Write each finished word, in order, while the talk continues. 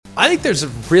I think there's a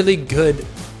really good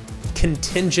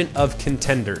contingent of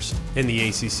contenders in the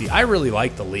ACC. I really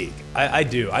like the league. I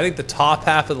do. I think the top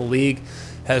half of the league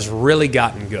has really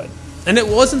gotten good. And it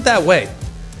wasn't that way.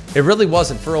 It really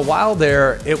wasn't. For a while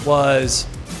there, it was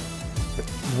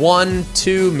 1,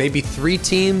 2, maybe 3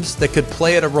 teams that could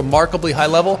play at a remarkably high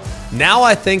level. Now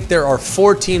I think there are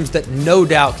 4 teams that no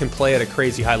doubt can play at a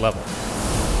crazy high level.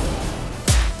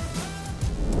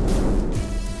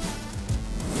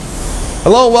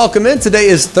 Hello and welcome in. Today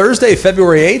is Thursday,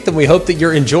 February 8th, and we hope that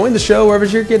you're enjoying the show wherever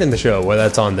you're getting the show, whether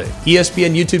that's on the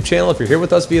ESPN YouTube channel. If you're here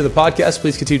with us via the podcast,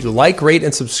 please continue to like, rate,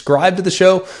 and subscribe to the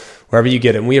show wherever you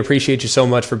get it. And we appreciate you so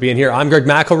much for being here. I'm Greg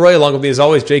McElroy, along with me as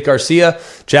always, Jake Garcia,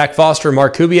 Jack Foster,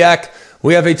 Mark Kubiak.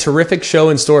 We have a terrific show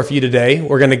in store for you today.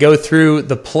 We're going to go through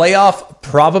the playoff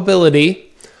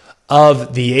probability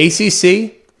of the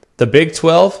ACC, the Big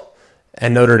 12,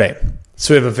 and Notre Dame.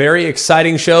 So we have a very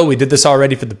exciting show. We did this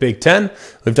already for the Big 10.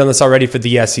 We've done this already for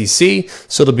the SEC.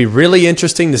 So it'll be really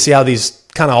interesting to see how these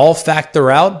kind of all factor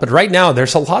out. But right now,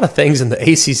 there's a lot of things in the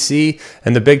ACC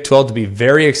and the Big 12 to be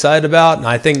very excited about. And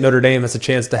I think Notre Dame has a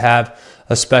chance to have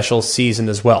a special season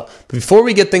as well. But before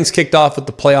we get things kicked off with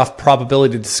the playoff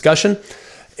probability discussion,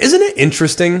 isn't it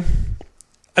interesting?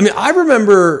 I mean, I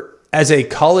remember as a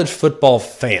college football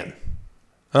fan,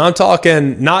 and I'm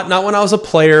talking not when I was a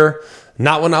player,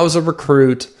 not when I was a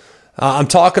recruit. I'm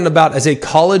talking about as a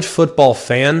college football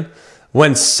fan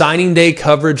when signing day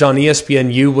coverage on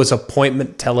ESPNU was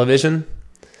appointment television.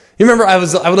 You remember I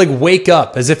would like wake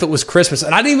up as if it was Christmas,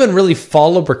 and I didn't even really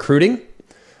follow recruiting.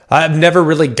 I've never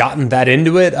really gotten that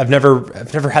into it. I've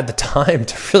never had the time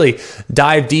to really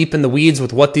dive deep in the weeds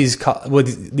with what these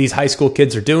high school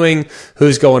kids are doing,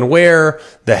 who's going where,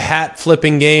 the hat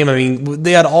flipping game. I mean,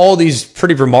 they had all these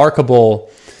pretty remarkable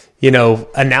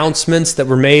announcements that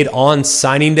were made on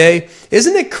signing day.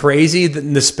 Isn't it crazy that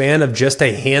in the span of just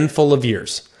a handful of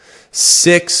years,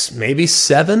 6, maybe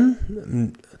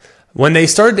 7, when they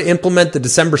started to implement the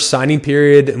December signing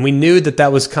period, and we knew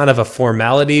that was kind of a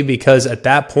formality because at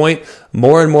that point,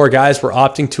 more and more guys were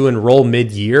opting to enroll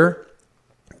mid-year.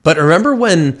 But remember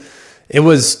when it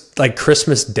was like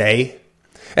Christmas Day?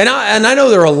 And I know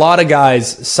there are a lot of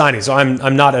guys signing, so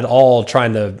I'm not at all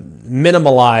trying to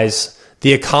minimalize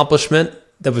the accomplishment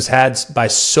that was had by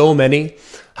so many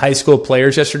high school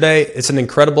players yesterday. It's an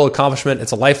incredible accomplishment.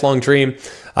 It's a lifelong dream.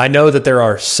 I know that there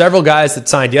are several guys that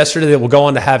signed yesterday that will go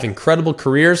on to have incredible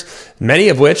careers, many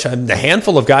of which, a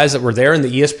handful of guys that were there in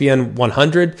the ESPN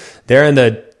 100, they're in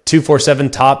the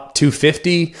 247 top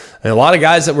 250, and a lot of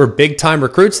guys that were big-time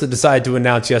recruits that decided to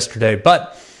announce yesterday.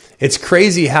 But it's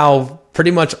crazy how pretty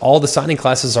much all the signing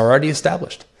classes are already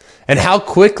established and how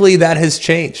quickly that has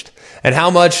changed. And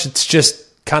how much it's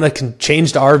just kind of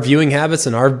changed our viewing habits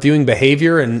and our viewing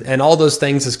behavior and all those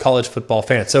things as college football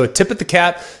fans. So a tip of the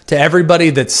cap to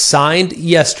everybody that signed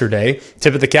yesterday,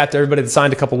 tip of the cap to everybody that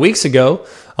signed a couple weeks ago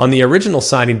on the original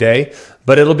signing day.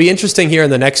 But it'll be interesting here in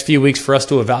the next few weeks for us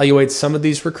to evaluate some of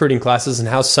these recruiting classes and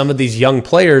how some of these young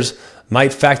players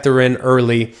might factor in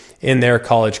early in their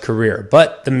college career.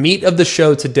 But the meat of the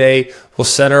show today will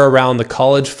center around the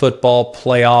college football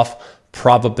playoff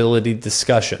probability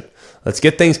discussion. Let's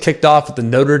get things kicked off with the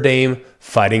Notre Dame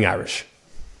Fighting Irish.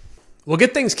 We'll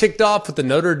get things kicked off with the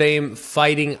Notre Dame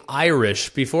Fighting Irish.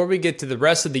 Before we get to the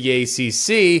rest of the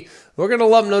ACC, we're going to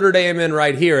lump Notre Dame in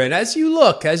right here. And as you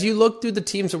look through the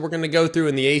teams that we're going to go through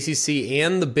in the ACC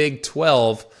and the Big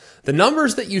 12, the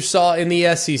numbers that you saw in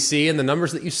the SEC and the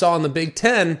numbers that you saw in the Big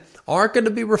 10 aren't going to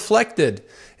be reflected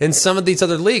in some of these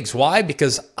other leagues. Why?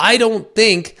 Because I don't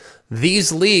think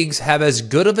these leagues have as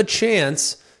good of a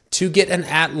chance to get an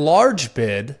at-large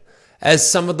bid as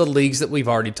some of the leagues that we've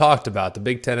already talked about, the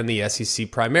Big 10 and the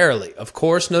SEC primarily. Of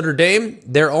course, Notre Dame,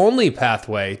 their only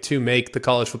pathway to make the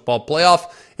college football playoff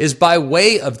is by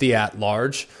way of the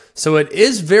at-large. So it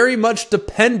is very much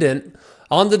dependent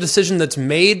on the decision that's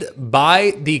made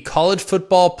by the college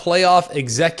football playoff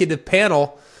executive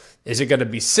panel. Is it going to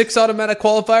be 6 automatic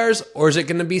qualifiers or is it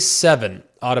going to be 7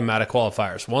 automatic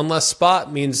qualifiers? One less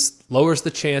spot means lowers the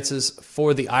chances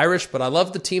for the Irish, but I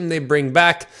love the team they bring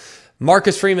back.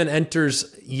 Marcus Freeman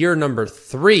enters year number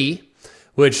 3,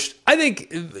 which I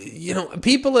think,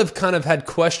 people have kind of had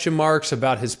question marks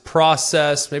about his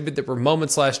process. Maybe there were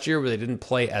moments last year where they didn't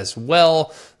play as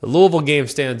well. The Louisville game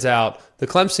stands out. The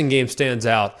Clemson game stands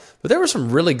out. But there were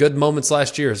some really good moments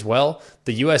last year as well.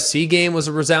 The USC game was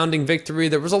a resounding victory.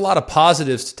 There was a lot of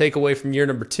positives to take away from year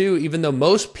number 2, even though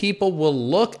most people will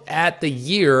look at the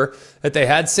year that they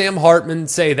had Sam Hartman and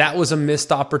say that was a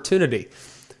missed opportunity.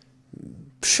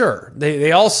 Sure,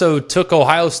 they also took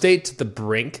Ohio State to the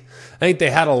brink. think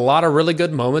they had a lot of really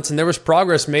good moments, and there was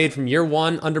progress made from year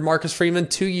one under Marcus Freeman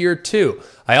to year two.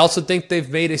 I also think they've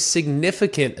made a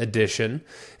significant addition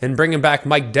in bringing back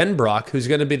Mike Denbrock, who's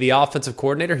going to be the offensive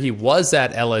coordinator. He was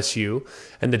at LSU,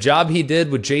 and the job he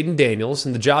did with Jaden Daniels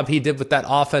and the job he did with that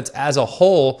offense as a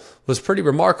whole was pretty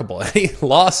remarkable. Any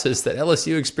losses that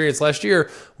LSU experienced last year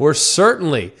were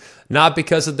certainly not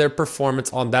because of their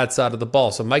performance on that side of the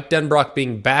ball. So Mike Denbrock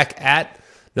being back at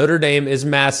Notre Dame is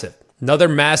massive. Another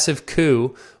massive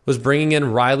coup was bringing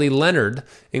in Riley Leonard,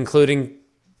 including,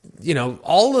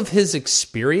 all of his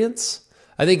experience,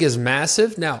 I think is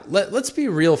massive. Now, let's be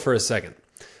real for a second.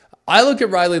 I look at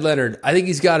Riley Leonard, I think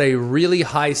he's got a really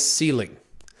high ceiling.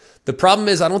 The problem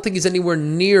is I don't think he's anywhere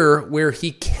near where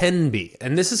he can be.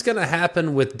 And this is going to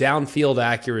happen with downfield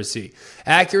accuracy.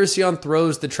 Accuracy on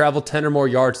throws that travel 10 or more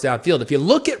yards downfield. If you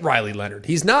look at Riley Leonard,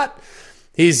 he's not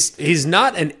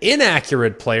an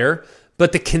inaccurate player,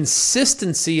 but the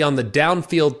consistency on the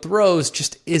downfield throws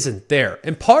just isn't there.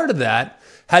 And part of that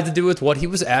had to do with what he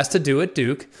was asked to do at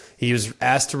Duke. He was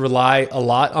asked to rely a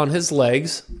lot on his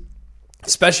legs,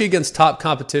 especially against top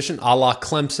competition, a la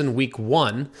Clemson week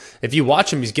 1. If you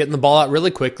watch him, he's getting the ball out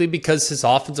really quickly because his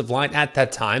offensive line at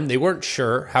that time, they weren't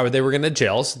sure how they were going to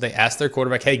gel. So they asked their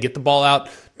quarterback, hey, get the ball out.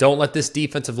 Don't let this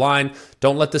defensive line,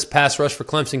 don't let this pass rush for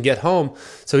Clemson get home.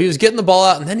 So he was getting the ball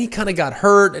out, and then he kind of got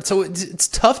hurt. And so it's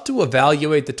tough to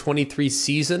evaluate the 23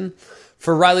 season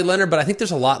for Riley Leonard, but I think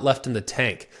there's a lot left in the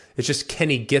tank. It's just,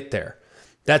 can he get there?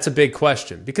 That's a big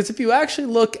question. Because if you actually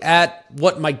look at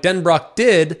what Mike Denbrock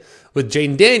did with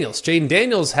Jaden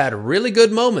Daniels had really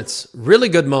good moments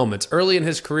early in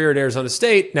his career at Arizona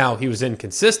State. Now, he was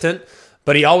inconsistent,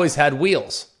 but he always had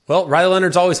wheels. Well, Riley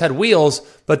Leonard's always had wheels,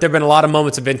 but there have been a lot of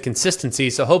moments of inconsistency.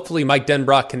 So hopefully Mike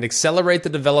Denbrock can accelerate the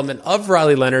development of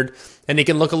Riley Leonard, and he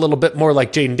can look a little bit more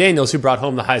like Jaden Daniels, who brought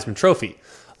home the Heisman Trophy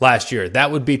last year.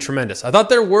 That would be tremendous. I thought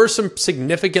there were some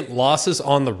significant losses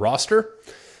on the roster.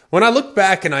 When I look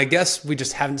back, and I guess we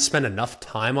just haven't spent enough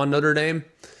time on Notre Dame,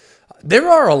 there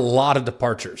are a lot of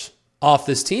departures off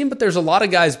this team, but there's a lot of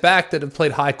guys back that have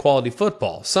played high-quality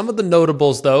football. Some of the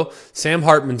notables, though, Sam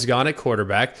Hartman's gone at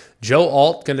quarterback. Joe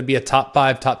Alt, going to be a top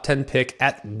 5, top 10 pick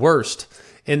at worst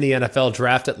in the NFL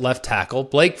draft at left tackle.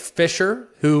 Blake Fisher,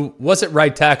 who was at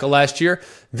right tackle last year,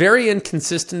 very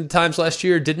inconsistent at times last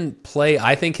year, didn't play,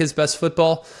 I think, his best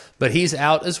football, but he's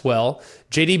out as well.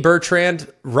 J.D. Bertrand,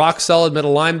 rock-solid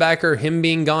middle linebacker. Him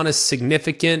being gone is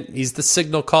significant. He's the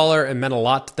signal caller and meant a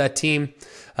lot to that team.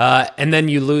 And then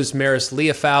you lose Maris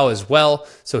Leafau as well.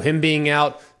 So him being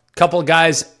out, a couple of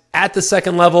guys at the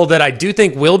second level that I do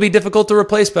think will be difficult to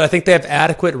replace, but I think they have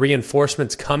adequate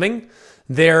reinforcements coming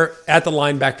there at the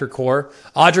linebacker core.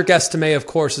 Audric Estime, of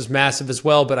course, is massive as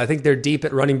well, but I think they're deep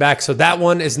at running back. So that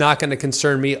one is not going to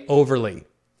concern me overly,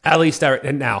 at least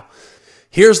now.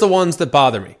 Here's the ones that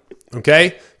bother me,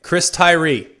 okay? Chris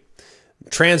Tyree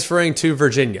transferring to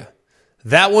Virginia.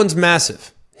 That one's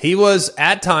massive. He was,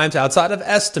 at times, outside of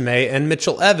Estime and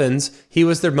Mitchell Evans, he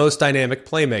was their most dynamic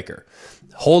playmaker.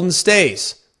 Holden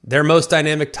Stays, their most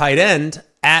dynamic tight end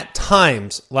at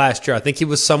times last year. I think he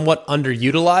was somewhat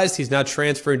underutilized. He's now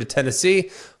transferring to Tennessee,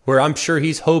 where I'm sure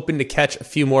he's hoping to catch a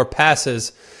few more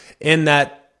passes in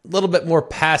that little bit more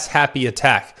pass-happy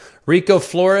attack. Rico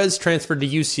Flores transferred to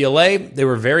UCLA. They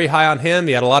were very high on him.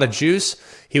 He had a lot of juice.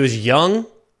 He was young,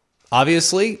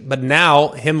 obviously, but now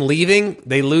him leaving,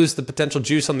 they lose the potential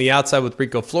juice on the outside with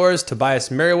Rico Flores. Tobias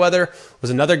Merriweather was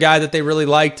another guy that they really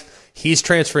liked. He's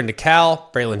transferring to Cal.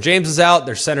 Braylon James is out.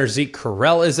 Their center Zeke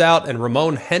Correll is out. And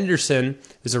Ramon Henderson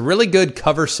is a really good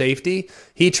cover safety.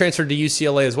 He transferred to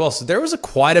UCLA as well. So there was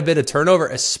quite a bit of turnover,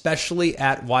 especially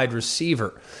at wide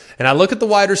receiver. And I look at the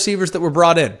wide receivers that were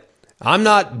brought in. I'm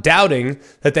not doubting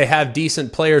that they have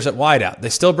decent players at wideout. They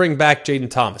still bring back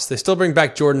Jaden Thomas. They still bring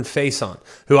back Jordan Faison,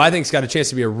 who I think's got a chance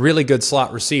to be a really good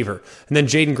slot receiver. And then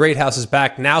Jaden Greathouse is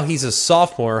back. Now he's a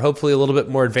sophomore, hopefully a little bit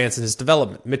more advanced in his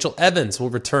development. Mitchell Evans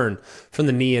will return from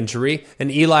the knee injury.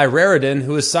 And Eli Raridan,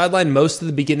 who was sidelined most of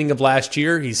the beginning of last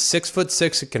year. He's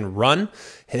 6'6", and can run.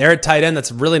 They're at tight end.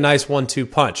 That's a really nice 1-2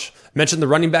 punch. I mentioned the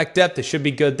running back depth. They should be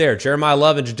good there. Jeremiah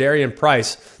Love and Jadarian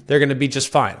Price, they're going to be just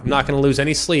fine. I'm not going to lose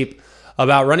any sleep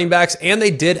about running backs, and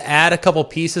they did add a couple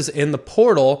pieces in the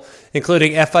portal,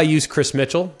 including FIU's Chris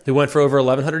Mitchell, who went for over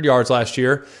 1,100 yards last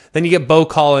year. Then you get Bo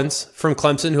Collins from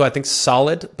Clemson, who I think is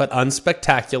solid but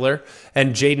unspectacular,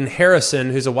 and Jaden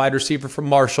Harrison, who's a wide receiver from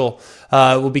Marshall.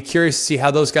 We'll be curious to see how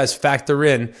those guys factor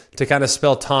in to kind of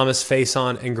spell Thomas,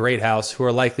 Faison, and Greathouse, who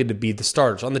are likely to be the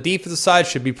starters. On the defensive side,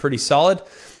 should be pretty solid.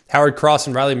 Howard Cross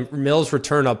and Riley Mills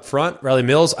return up front. Riley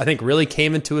Mills, I think, really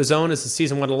came into his own as the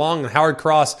season went along, and Howard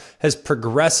Cross has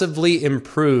progressively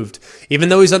improved. Even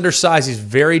though he's undersized, he's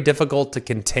very difficult to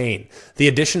contain. The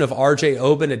addition of R.J.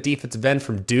 Oben at defensive end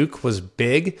from Duke was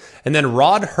big. And then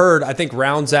Rod Hurd, I think,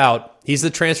 rounds out. He's the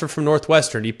transfer from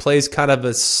Northwestern. He plays kind of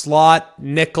a slot,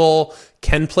 nickel,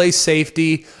 can play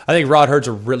safety. I think Rod Hurd's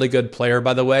a really good player,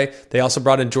 by the way. They also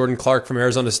brought in Jordan Clark from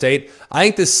Arizona State. I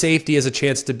think this safety has a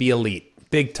chance to be elite.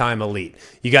 Big time elite.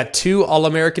 You got 2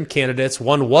 All-American candidates.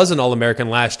 One was an All-American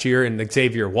last year in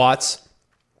Xavier Watts.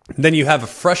 Then you have a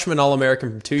freshman All-American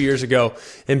from 2 years ago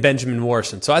in Benjamin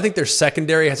Morrison. So I think their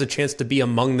secondary has a chance to be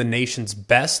among the nation's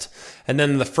best. And then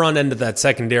in the front end of that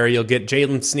secondary, you'll get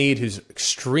Jalen Sneed, who's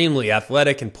extremely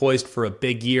athletic and poised for a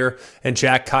big year, and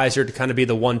Jack Kaiser to kind of be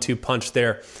the 1-2 punch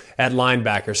there at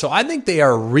linebacker. So I think they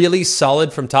are really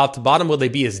solid from top to bottom. Will they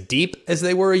be as deep as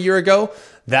they were a year ago?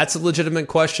 That's a legitimate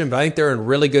question, but I think they're in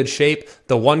really good shape.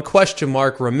 The one question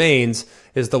mark remains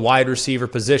is the wide receiver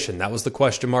position. That was the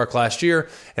question mark last year,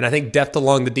 and I think depth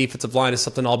along the defensive line is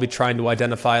something I'll be trying to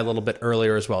identify a little bit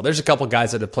earlier as well. There's a couple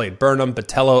guys that have played, Burnham,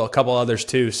 Botello, a couple others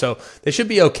too, so they should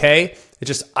be okay. It's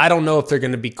just I don't know if they're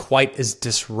going to be quite as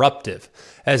disruptive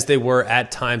as they were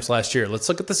at times last year. Let's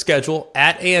look at the schedule.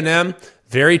 At A&M,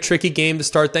 very tricky game to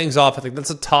start things off. I think that's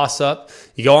a toss-up.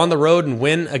 You go on the road and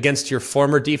win against your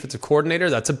former defensive coordinator.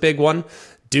 That's a big one.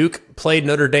 Duke played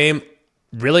Notre Dame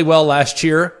really well last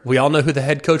year. We all know who the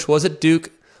head coach was at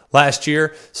Duke last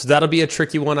year. So that'll be a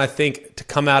tricky one, I think, to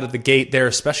come out of the gate there,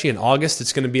 especially in August.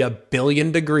 It's going to be 1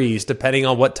 billion degrees depending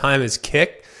on what time is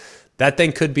kicked. That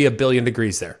thing could be 1 billion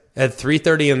degrees there. At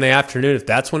 3:30 in the afternoon, if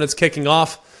that's when it's kicking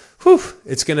off,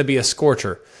 it's going to be a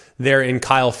scorcher there in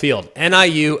Kyle Field.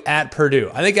 NIU at Purdue.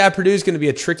 I think at Purdue is going to be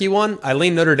a tricky one. I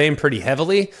lean Notre Dame pretty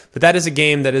heavily, but that is a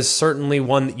game that is certainly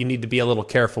one that you need to be a little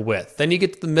careful with. Then you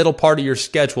get to the middle part of your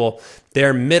schedule.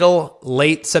 They're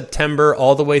late September,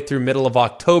 all the way through middle of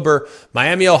October.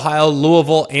 Miami, Ohio,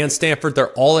 Louisville, and Stanford,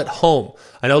 they're all at home.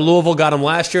 I know Louisville got them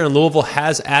last year, and Louisville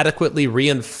has adequately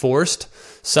reinforced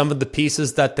some of the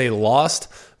pieces that they lost.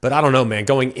 But I don't know, man.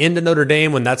 Going into Notre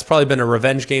Dame, when that's probably been a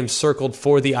revenge game circled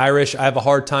for the Irish, I have a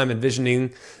hard time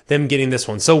envisioning them getting this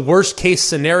one. So worst case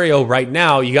scenario right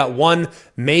now, you got 1,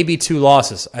 maybe 2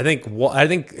 losses. I think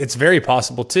it's very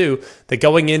possible, too, that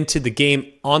going into the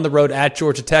game on the road at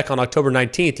Georgia Tech on October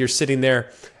 19th, you're sitting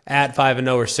there at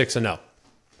 5-0 or 6-0.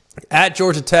 At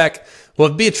Georgia Tech, well,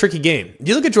 it'd be a tricky game.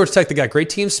 You look at Georgia Tech, they got great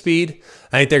team speed.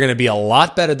 I think they're going to be a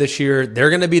lot better this year. They're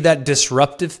going to be that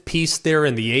disruptive piece there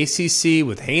in the ACC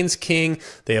with Haynes King.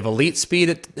 They have elite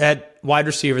speed at wide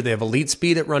receiver. They have elite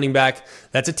speed at running back.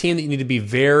 That's a team that you need to be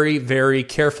very, very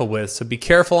careful with. So be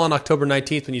careful on October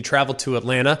 19th when you travel to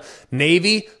Atlanta.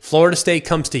 Navy, Florida State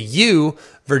comes to you,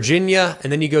 Virginia,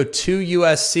 and then you go to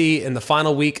USC in the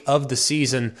final week of the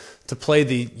season to play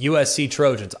the USC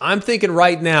Trojans. I'm thinking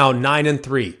right now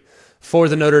 9-3. For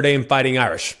the Notre Dame Fighting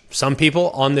Irish. Some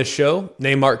people on this show,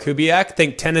 named Mark Kubiak,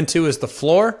 think 10-2 is the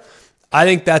floor. I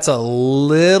think that's a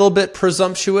little bit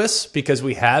presumptuous because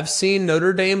we have seen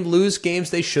Notre Dame lose games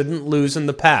they shouldn't lose in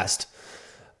the past.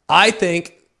 I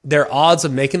think their odds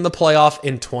of making the playoff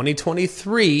in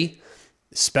 2023,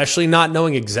 especially not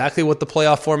knowing exactly what the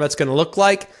playoff format's going to look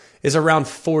like, is around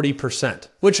 40%,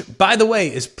 which, by the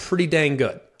way, is pretty dang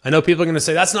good. I know people are going to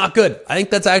say, that's not good. I think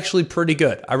that's actually pretty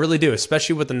good. I really do,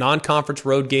 especially with the non-conference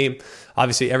road game.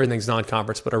 Obviously, everything's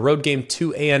non-conference, but a road game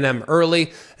to A&M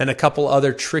early and a couple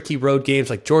other tricky road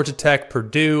games like Georgia Tech,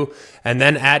 Purdue, and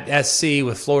then at SC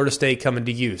with Florida State coming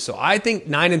to you. So I think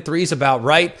 9-3 is about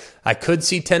right. I could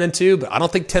see 10-2, but I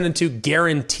don't think 10-2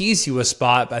 guarantees you a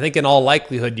spot. But I think in all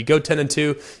likelihood, you go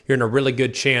 10-2, you're in a really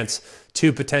good chance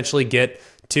to potentially get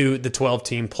to the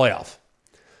 12-team playoff.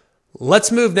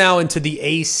 Let's move now into the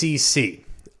ACC.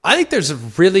 I think there's a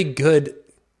really good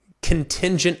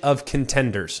contingent of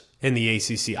contenders in the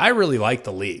ACC. I really like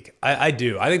the league. I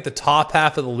do. I think the top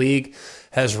half of the league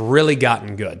has really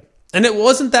gotten good. And it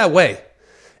wasn't that way.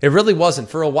 It really wasn't.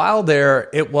 For a while there,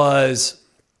 it was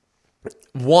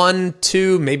 1,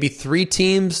 2, maybe 3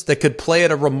 teams that could play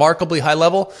at a remarkably high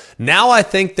level. Now I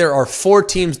think there are 4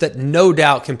 teams that no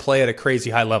doubt can play at a crazy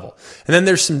high level. And then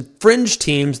there's some fringe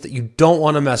teams that you don't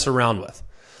want to mess around with.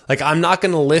 Like, I'm not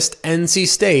going to list NC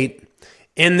State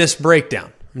in this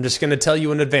breakdown. I'm just going to tell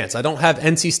you in advance. I don't have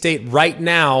NC State right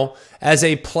now as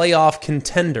a playoff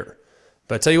contender.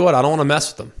 But I tell you what, I don't want to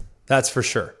mess with them. That's for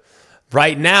sure.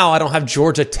 Right now, I don't have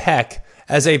Georgia Tech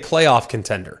as a playoff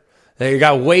contender. They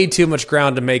got way too much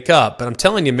ground to make up. But I'm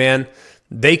telling you, man,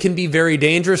 they can be very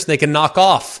dangerous. They can knock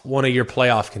off one of your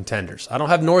playoff contenders. I don't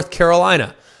have North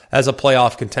Carolina as a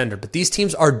playoff contender, but these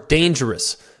teams are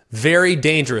dangerous, very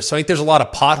dangerous. So I think there's a lot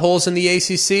of potholes in the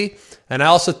ACC, and I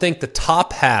also think the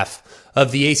top half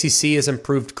of the ACC has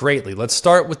improved greatly. Let's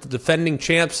start with the defending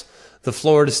champs, the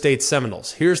Florida State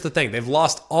Seminoles. Here's the thing. They've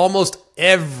lost almost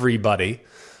everybody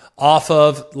off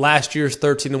of last year's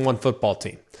 13-1 football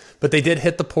team, but they did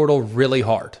hit the portal really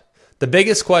hard. The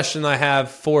biggest question I have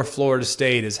for Florida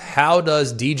State is, how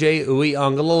does DJ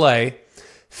Uiagalelei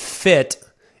fit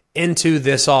into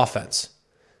this offense?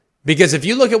 Because if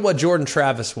you look at what Jordan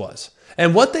Travis was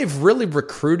and what they've really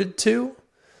recruited to,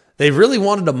 they really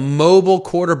wanted a mobile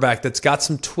quarterback that's got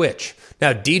some twitch.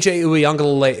 Now, DJ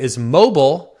Uiagalelei is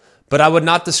mobile, but I would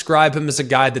not describe him as a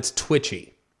guy that's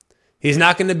twitchy. He's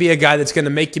not going to be a guy that's going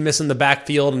to make you miss in the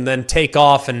backfield and then take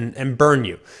off and burn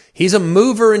you. He's a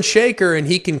mover and shaker, and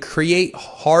he can create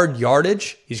hard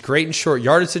yardage. He's great in short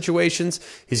yardage situations.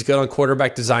 He's good on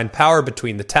quarterback design power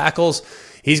between the tackles.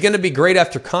 He's going to be great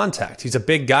after contact. He's a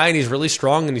big guy, and he's really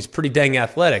strong, and he's pretty dang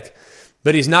athletic.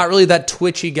 But he's not really that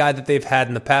twitchy guy that they've had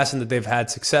in the past and that they've had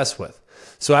success with.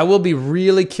 So I will be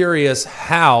really curious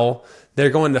how they're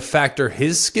going to factor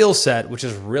his skill set, which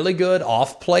is really good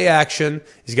off play action.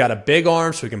 He's got a big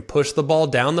arm, so he can push the ball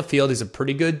down the field. He's a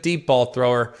pretty good deep ball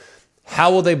thrower.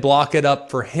 How will they block it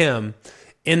up for him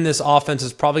in this offense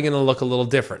is probably going to look a little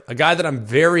different. A guy that I'm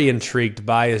very intrigued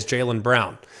by is Jaylen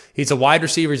Brown. He's a wide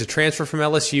receiver. He's a transfer from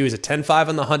LSU. He's a 10.5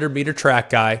 on the 100-meter track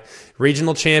guy,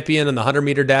 regional champion in the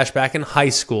 100-meter dash back in high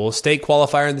school, state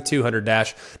qualifier in the 200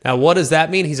 dash. Now, what does that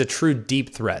mean? He's a true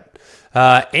deep threat.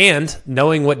 And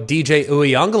knowing what DJ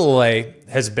Uiagalelei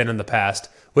has been in the past,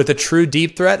 with a true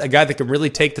deep threat, a guy that can really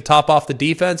take the top off the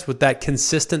defense with that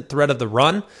consistent threat of the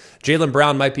run, Jaylen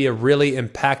Brown might be a really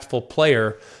impactful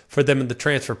player for them in the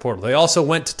transfer portal. They also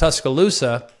went to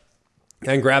Tuscaloosa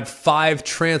and grabbed 5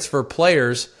 transfer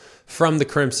players from the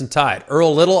Crimson Tide.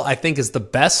 Earl Little, I think, is the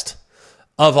best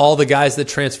of all the guys that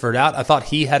transferred out. I thought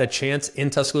he had a chance in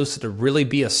Tuscaloosa to really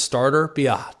be a starter, be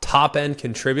a top-end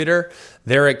contributor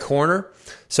there at corner.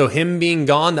 So him being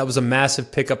gone, that was a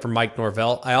massive pickup for Mike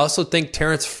Norvell. I also think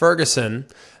Terrence Ferguson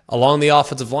along the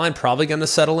offensive line probably going to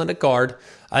settle in at guard.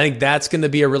 I think that's going to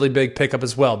be a really big pickup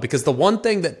as well, because the one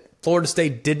thing that Florida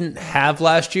State didn't have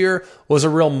last year was a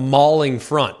real mauling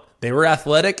front. They were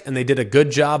athletic, and they did a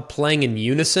good job playing in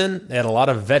unison. They had a lot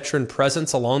of veteran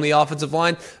presence along the offensive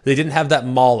line. They didn't have that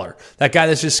mauler, that guy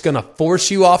that's just going to force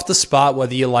you off the spot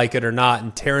whether you like it or not,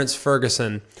 and Terrence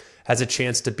Ferguson has a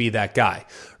chance to be that guy.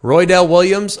 Roydell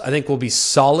Williams, I think, will be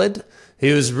solid.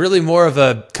 He was really more of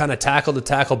a kind of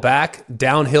tackle-to-tackle back,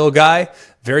 downhill guy,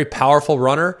 very powerful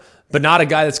runner, but not a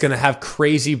guy that's going to have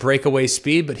crazy breakaway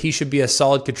speed, but he should be a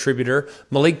solid contributor.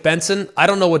 Malik Benson, I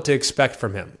don't know what to expect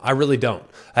from him. I really don't.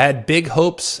 I had big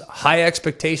hopes, high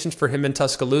expectations for him in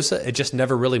Tuscaloosa. It just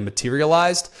never really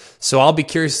materialized. So I'll be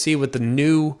curious to see with the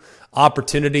new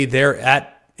opportunity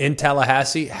there in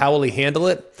Tallahassee, how will he handle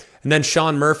it? And then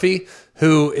Sean Murphy,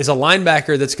 who is a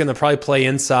linebacker that's going to probably play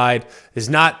inside, is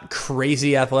not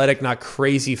crazy athletic, not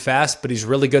crazy fast, but he's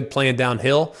really good playing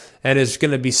downhill and is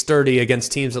going to be sturdy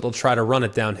against teams that will try to run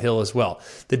it downhill as well.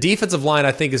 The defensive line,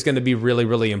 I think, is going to be really,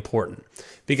 really important,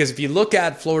 because if you look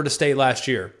at Florida State last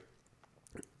year,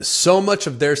 so much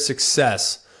of their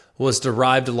success was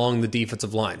derived along the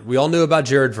defensive line. We all knew about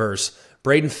Jared Verse.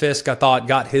 Braden Fisk, I thought,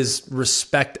 got his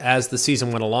respect as the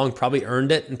season went along, probably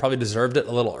earned it and probably deserved it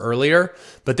a little earlier,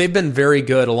 but they've been very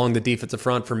good along the defensive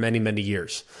front for many, many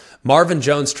years. Marvin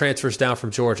Jones transfers down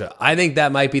from Georgia. I think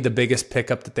that might be the biggest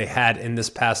pickup that they had in this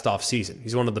past offseason.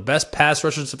 He's one of the best pass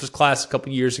rushers of his class a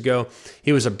couple years ago.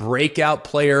 He was a breakout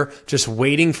player, just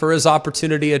waiting for his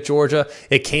opportunity at Georgia.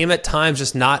 It came at times,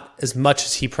 just not as much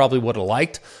as he probably would have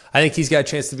liked. I think he's got a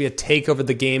chance to be a take over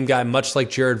the game guy, much like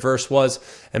Jared Verse was,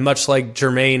 and much like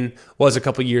Jermaine was a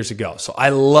couple years ago. So I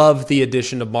love the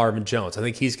addition of Marvin Jones. I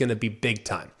think he's going to be big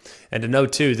time. And to know,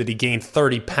 too, that he gained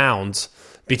 30 pounds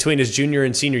between his junior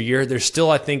and senior year, there's still,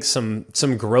 I think, some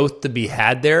growth to be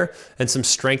had there and some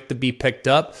strength to be picked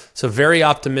up. So very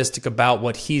optimistic about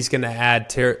what he's going to add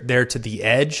there to the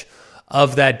edge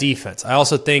of that defense. I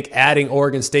also think adding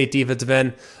Oregon State defensive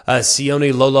end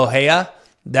Sione Lolohea,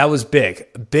 that was big.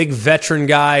 Big veteran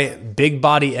guy, big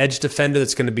body edge defender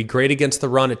that's going to be great against the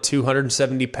run at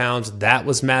 270 pounds. That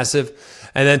was massive.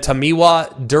 And then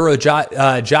Tamiwa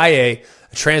Durajaye,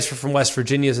 a transfer from West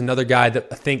Virginia, is another guy that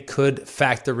I think could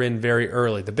factor in very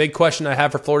early. The big question I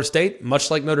have for Florida State, much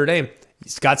like Notre Dame,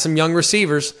 he's got some young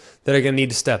receivers that are going to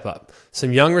need to step up.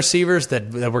 Some young receivers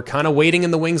that were kind of waiting in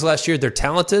the wings last year. They're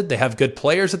talented. They have good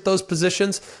players at those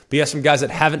positions. But you have some guys that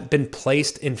haven't been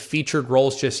placed in featured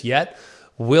roles just yet.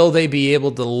 Will they be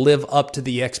able to live up to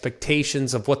the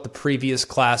expectations of what the previous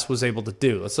class was able to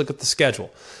do? Let's look at the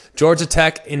schedule. Georgia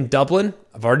Tech in Dublin.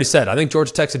 I've already said, I think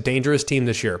Georgia Tech's a dangerous team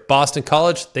this year. Boston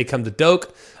College, they come to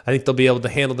Doak. I think they'll be able to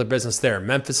handle their business there.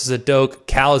 Memphis is at Doak.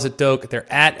 Cal is at Doak.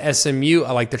 They're at SMU.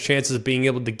 I like their chances of being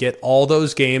able to get all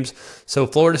those games. So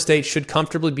Florida State should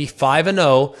comfortably be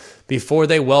 5-0 before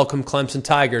they welcome Clemson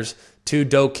Tigers to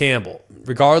Doak Campbell.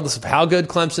 Regardless of how good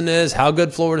Clemson is, how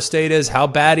good Florida State is, how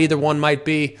bad either one might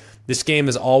be, this game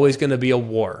is always going to be a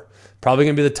war. Probably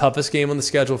going to be the toughest game on the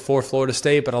schedule for Florida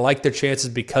State, but I like their chances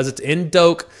because it's in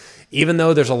Doak, even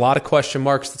though there's a lot of question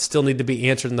marks that still need to be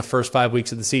answered in the first 5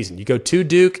 weeks of the season. You go to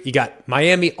Duke, you got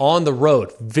Miami on the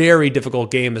road. Very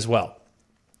difficult game as well.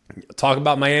 Talk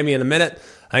about Miami in a minute.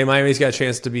 I think Miami's got a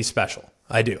chance to be special.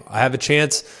 I do. I have a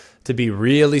chance to be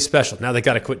really special. Now they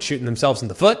got to quit shooting themselves in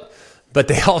the foot, but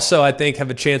they also, I think, have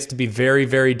a chance to be very,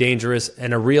 very dangerous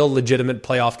and a real legitimate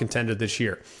playoff contender this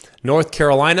year. North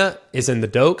Carolina is in the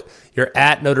Doak. You're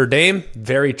at Notre Dame.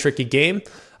 Very tricky game.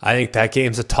 I think that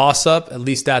game's a toss-up, at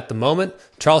least at the moment.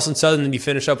 Charleston Southern, then you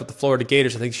finish up with the Florida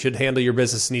Gators. I think you should handle your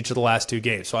business in each of the last 2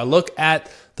 games. So I look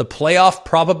at the playoff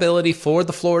probability for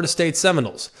the Florida State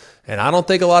Seminoles, and I don't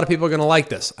think a lot of people are going to like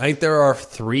this. I think there are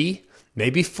 3,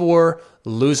 maybe 4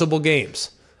 losable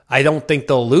games. I don't think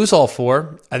they'll lose all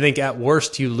 4. I think at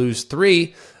worst you lose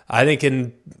 3. I think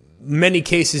in many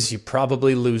cases you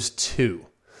probably lose 2.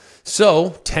 So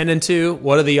 10-2,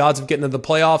 what are the odds of getting to the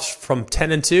playoffs from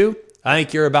 10-2? I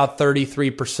think you're about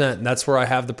 33%, and that's where I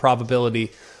have the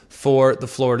probability for the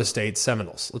Florida State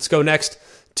Seminoles. Let's go next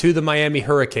to the Miami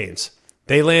Hurricanes.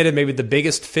 They landed maybe the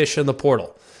biggest fish in the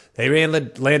portal. They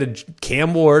landed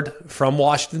Cam Ward from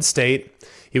Washington State.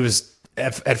 He was,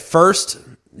 at first,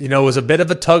 it was a bit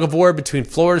of a tug of war between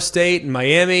Florida State and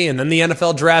Miami, and then the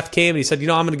NFL draft came, and he said, I'm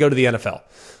going to go to the NFL.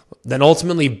 Then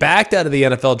ultimately backed out of the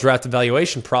NFL draft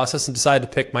evaluation process and decided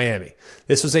to pick Miami.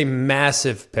 This was a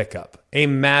massive pickup.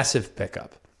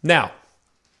 Now,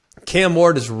 Cam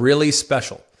Ward is really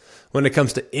special when it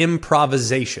comes to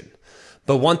improvisation.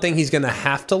 But one thing he's going to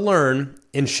have to learn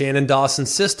in Shannon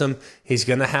Dawson's system, he's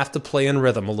going to have to play in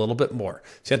rhythm a little bit more.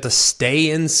 He's got to stay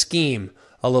in scheme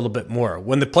a little bit more.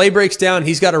 When the play breaks down,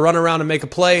 he's got to run around and make a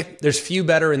play. There's few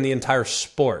better in the entire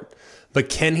sport. But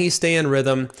can he stay in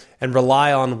rhythm and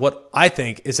rely on what I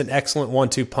think is an excellent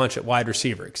 1-2 punch at wide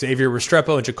receiver? Xavier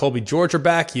Restrepo and Jacoby George are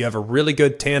back. You have a really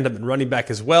good tandem at running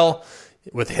back as well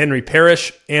with Henry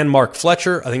Parrish and Mark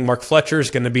Fletcher. I think Mark Fletcher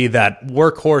is going to be that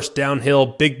workhorse downhill,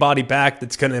 big body back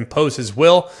that's going to impose his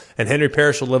will. And Henry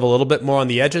Parrish will live a little bit more on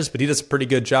the edges, but he does a pretty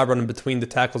good job running between the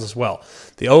tackles as well.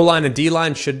 The O-line and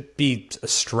D-line should be a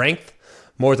strength.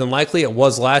 More than likely, it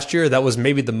was last year. That was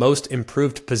maybe the most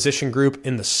improved position group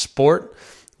in the sport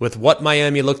with what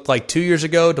Miami looked like 2 years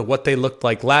ago to what they looked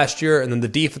like last year. And then the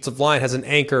defensive line has an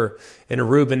anchor in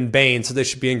Ruben Bain, so they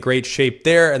should be in great shape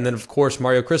there. And then, of course,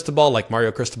 Mario Cristobal, like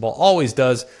Mario Cristobal always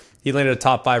does, he landed a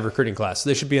top 5 recruiting class. So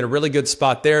they should be in a really good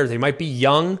spot there. They might be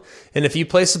young in a few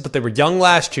places, but they were young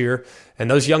last year, and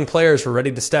those young players were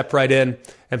ready to step right in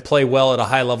and play well at a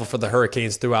high level for the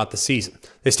Hurricanes throughout the season.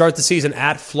 They start the season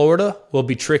at Florida, will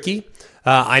be tricky.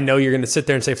 I know you're going to sit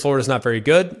there and say Florida's not very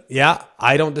good. Yeah,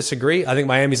 I don't disagree. I think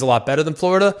Miami's a lot better than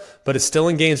Florida, but it's still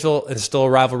in Gainesville. It's still a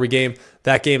rivalry game.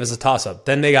 That game is a toss-up.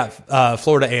 Then they got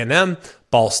Florida A&M,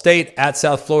 Ball State, at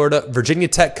South Florida. Virginia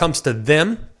Tech comes to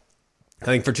them. I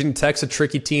think Virginia Tech's a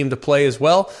tricky team to play as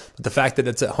well, but the fact that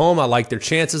it's at home, I like their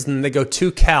chances. And then they go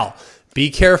to Cal. Be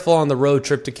careful on the road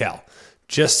trip to Cal.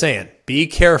 Just saying, be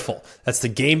careful. That's the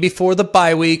game before the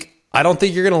bye week. I don't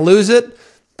think you're going to lose it,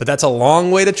 but that's a long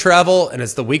way to travel, and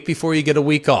it's the week before you get a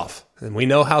week off. And we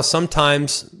know how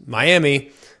sometimes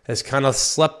Miami has kind of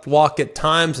slept walk at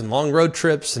times and long road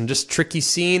trips and just tricky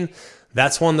scene.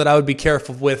 That's one that I would be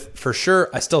careful with for sure.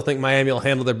 I still think Miami will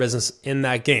handle their business in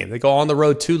that game. They go on the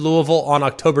road to Louisville on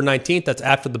October 19th. That's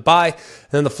after the bye.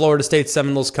 And then the Florida State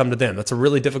Seminoles come to them. That's a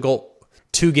really difficult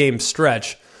 2-game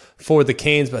stretch for the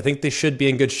Canes, but I think they should be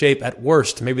in good shape at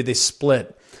worst. Maybe they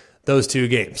split those 2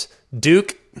 games.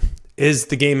 Duke is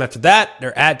the game after that.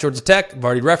 They're at Georgia Tech. I've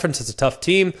already referenced it's a tough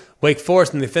team. Wake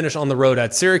Forest, and they finish on the road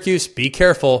at Syracuse. Be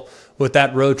careful with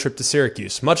that road trip to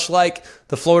Syracuse. Much like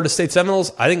the Florida State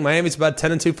Seminoles, I think Miami's about a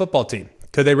 10-2 football team.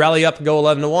 Could they rally up and go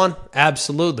 11-1?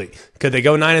 Absolutely. Could they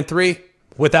go 9-3?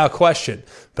 Without question.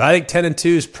 But I think 10-2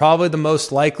 is probably the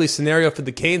most likely scenario for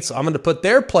the Canes, so I'm going to put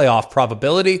their playoff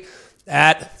probability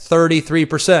at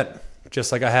 33%,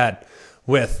 just like I had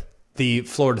with the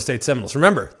Florida State Seminoles.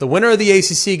 Remember, the winner of the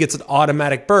ACC gets an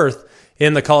automatic berth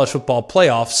in the college football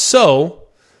playoff. So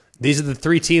these are the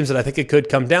 3 teams that I think it could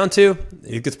come down to.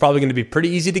 It's probably going to be pretty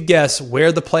easy to guess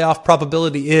where the playoff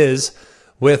probability is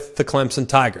with the Clemson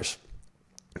Tigers.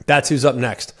 That's who's up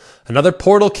next. Another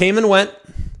portal came and went.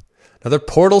 another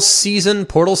portal season,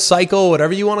 portal cycle,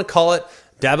 whatever you want to call it.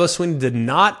 Dabo Swinney did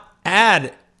not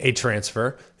add a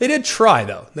transfer. They did try,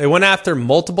 though. They went after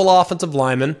multiple offensive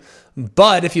linemen.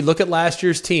 But if you look at last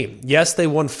year's team, yes, they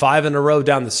won 5 in a row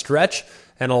down the stretch.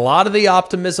 And a lot of the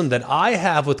optimism that I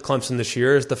have with Clemson this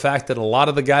year is the fact that a lot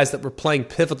of the guys that were playing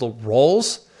pivotal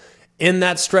roles in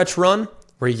that stretch run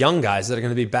were young guys that are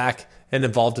going to be back and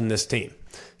involved in this team.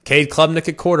 Cade Klubnik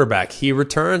at quarterback. He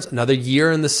returns another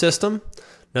year in the system.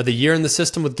 Another year in the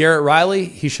system with Garrett Riley.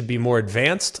 He should be more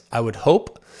advanced, I would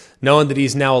hope, knowing that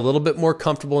he's now a little bit more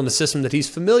comfortable in the system that he's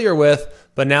familiar with.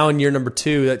 But now in year number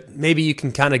 2, that maybe you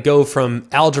can kind of go from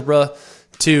algebra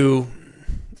to,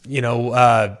 you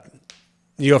go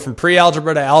from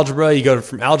pre-algebra to algebra, you go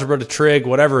from algebra to trig,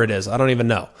 whatever it is. I don't even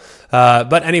know.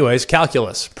 But anyways,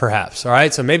 calculus, perhaps. All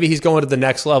right, so maybe he's going to the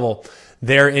next level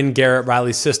there in Garrett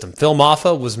Riley's system. Phil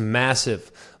Maffa was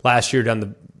massive last year down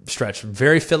the stretch.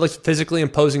 Very physically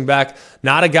imposing back.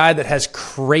 Not a guy that has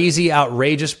crazy,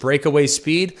 outrageous breakaway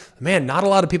speed. Man, not a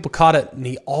lot of people caught it, and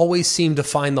he always seemed to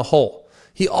find the hole.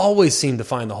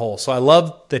 So I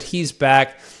love that he's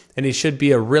back, and he should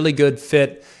be a really good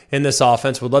fit in this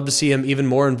offense. Would love to see him even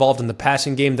more involved in the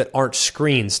passing game that aren't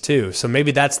screens too. So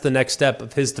maybe that's the next step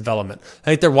of his development. I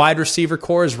think their wide receiver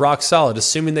core is rock solid,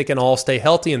 assuming they can all stay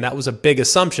healthy, and that was a big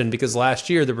assumption because last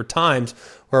year there were times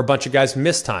where a bunch of guys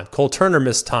missed time. Cole Turner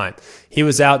missed time. He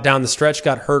was out down the stretch,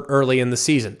 got hurt early in the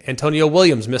season. Antonio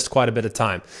Williams missed quite a bit of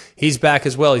time. He's back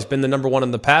as well. He's been the number 1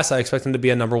 in the past. I expect him to be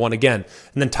a number 1 again.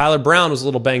 And then Tyler Brown was a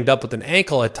little banged up with an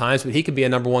ankle at times, but he could be a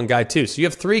number 1 guy too. So you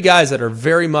have 3 guys that are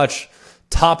very much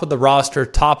top of the roster,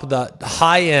 top of the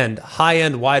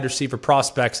high-end wide receiver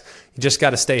prospects. You just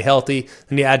got to stay healthy.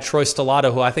 And you add Troy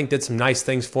Stellato, who I think did some nice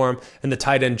things for him, and the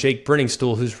tight end Jake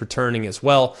Brenningstool, who's returning as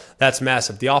well. That's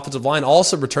massive. The offensive line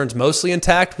also returns mostly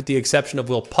intact with the exception of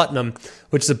Will Putnam,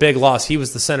 which is a big loss. He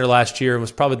was the center last year and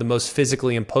was probably the most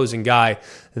physically imposing guy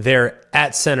there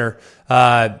at center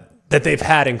that they've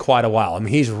had in quite a while. I mean,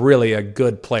 he's really a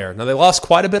good player. Now, they lost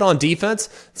quite a bit on defense,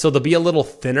 so they'll be a little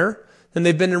thinner than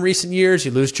they've been in recent years.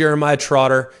 You lose Jeremiah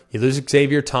Trotter, you lose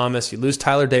Xavier Thomas, you lose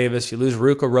Tyler Davis, you lose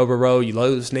Ruka Robero, you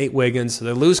lose Nate Wiggins. So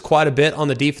they lose quite a bit on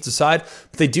the defensive side,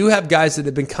 but they do have guys that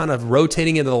have been kind of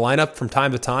rotating into the lineup from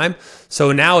time to time.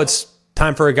 So now it's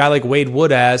time for a guy like Wade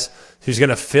Woodaz, who's going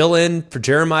to fill in for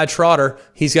Jeremiah Trotter.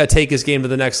 He's got to take his game to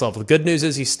the next level. The good news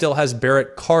is he still has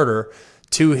Barrett Carter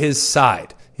to his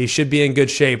side. He should be in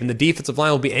good shape. And the defensive line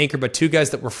will be anchored by 2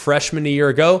 guys that were freshmen a year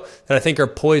ago that I think are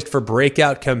poised for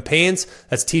breakout campaigns.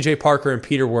 That's TJ Parker and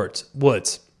Peter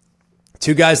Woods.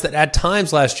 2 guys that at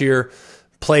times last year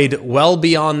played well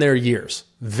beyond their years.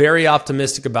 Very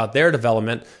optimistic about their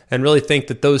development and really think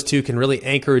that those 2 can really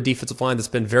anchor a defensive line that's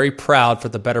been very proud for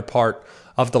the better part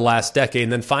of the last decade.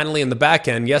 And then finally in the back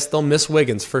end, yes, they'll miss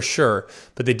Wiggins for sure,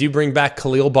 but they do bring back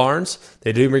Khalil Barnes.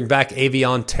 They do bring back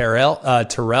Avion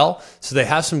Terrell. So they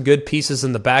have some good pieces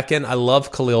in the back end. I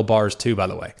love Khalil Barnes too, by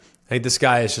the way. I think this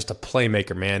guy is just a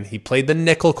playmaker, man. He played the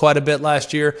nickel quite a bit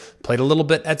last year, played a little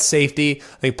bit at safety.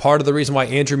 I think part of the reason why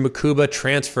Andrew Makuba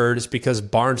transferred is because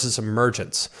Barnes'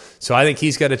 emergence. So I think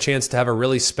he's got a chance to have a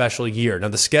really special year. Now,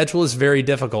 the schedule is very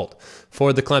difficult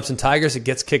for the Clemson Tigers. It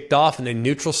gets kicked off in a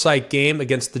neutral site game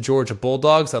against the Georgia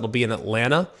Bulldogs. That'll be in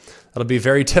Atlanta. That'll be a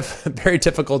very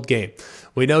difficult game.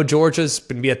 We know Georgia's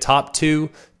going to be a top 2,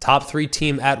 top 3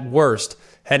 team at worst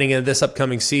heading into this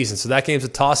upcoming season. So that game's a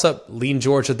toss-up. Lean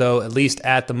Georgia, though, at least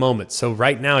at the moment. So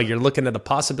right now, you're looking at a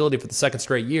possibility for the second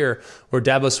straight year where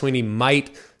Dabo Swinney might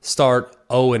start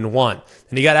 0-1.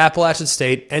 Then you got Appalachian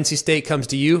State. NC State comes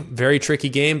to you. Very tricky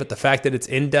game, but the fact that it's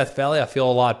in Death Valley, I feel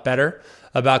a lot better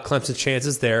about Clemson's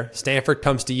chances there. Stanford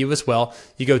comes to you as well.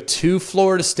 You go to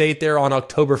Florida State there on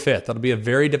October 5th. That'll be a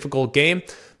very difficult game,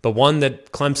 but one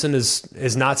that Clemson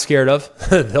is not scared of.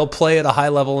 They'll play at a high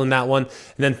level in that one. And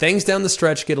then things down the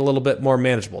stretch get a little bit more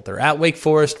manageable. They're at Wake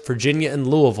Forest, Virginia, and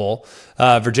Louisville.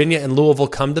 Virginia and Louisville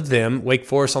come to them. Wake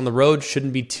Forest on the road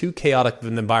shouldn't be too chaotic of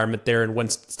an environment there in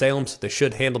Winston-Salem, so they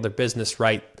should handle their business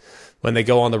right when they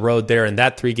go on the road there in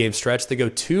that 3-game stretch. They go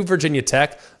to Virginia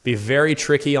Tech. Be very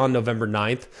tricky on November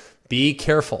 9th. Be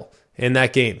careful in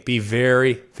that game. Be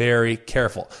very, very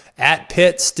careful. At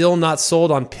Pitt, still not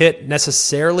sold on Pitt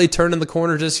necessarily turning the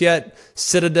corner just yet.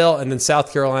 Citadel, and then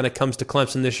South Carolina comes to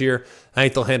Clemson this year. I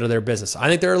think they'll handle their business. I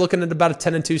think they're looking at about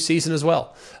a 10-2 season as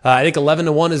well. I think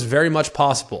 11-1 is very much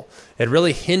possible. It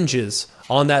really hinges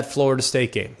on that Florida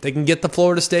State game. They can get the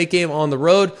Florida State game on the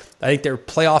road. I think their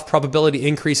playoff probability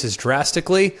increases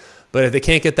drastically. But if they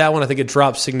can't get that one, I think it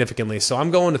drops significantly. So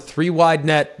I'm going to 3 wide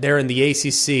net there in the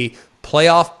ACC.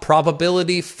 Playoff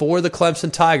probability for the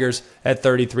Clemson Tigers at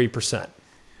 33%.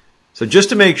 So just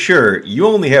to make sure, you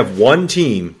only have one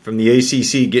team from the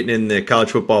ACC getting in the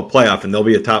college football playoff, and they'll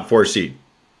be a top 4 seed.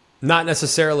 Not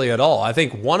necessarily at all. I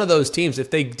think one of those teams, if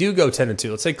they do go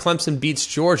 10-2, let's say Clemson beats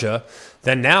Georgia,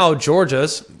 then now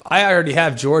I already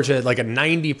have Georgia at like a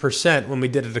 90% when we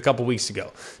did it a couple weeks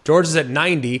ago. Georgia's at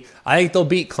 90. I think they'll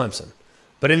beat Clemson.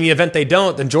 But in the event they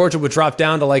don't, then Georgia would drop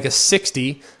down to like a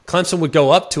 60. Clemson would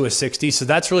go up to a 60. So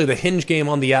that's really the hinge game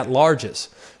on the at-larges.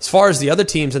 As far as the other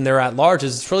teams and their at-larges,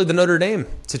 it's really the Notre Dame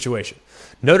situation.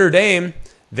 Notre Dame,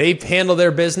 they handle their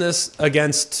business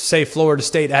against, say, Florida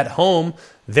State at home.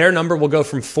 Their number will go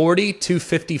from 40 to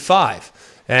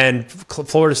 55. And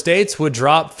Florida State's would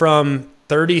drop from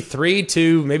 33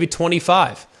 to maybe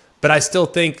 25. But I still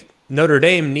think Notre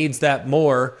Dame needs that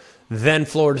more than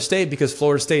Florida State because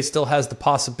Florida State still has the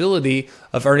possibility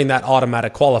of earning that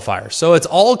automatic qualifier. So it's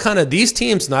all kind of these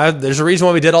teams. Now, there's a reason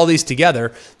why we did all these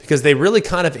together because they really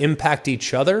kind of impact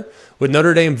each other, with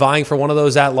Notre Dame vying for one of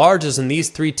those at-larges and these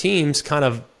three teams kind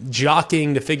of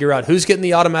jockeying to figure out who's getting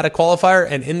the automatic qualifier,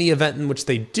 and in the event in which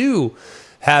they do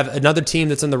have another team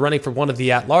that's in the running for one of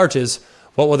the at-larges,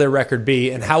 what will their record be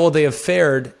and how will they have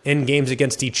fared in games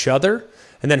against each other?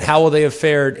 And then how will they have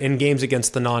fared in games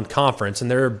against the non-conference? And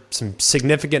there are some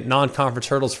significant non-conference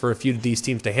hurdles for a few of these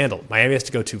teams to handle. Miami has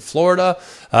to go to Florida.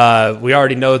 We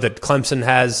already know that Clemson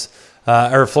has,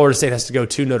 or Florida State has to go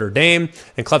to Notre Dame,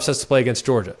 and Clemson has to play against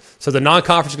Georgia. So the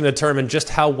non-conference is going to determine just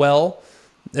how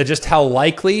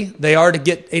likely they are to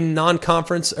get a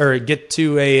non-conference or get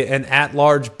to an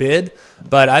at-large bid.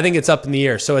 But I think it's up in the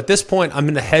air. So at this point, I'm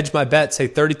going to hedge my bet, say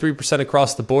 33%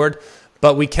 across the board.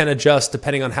 But we can adjust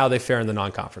depending on how they fare in the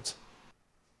non-conference.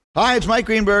 Hi, it's Mike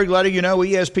Greenberg letting you know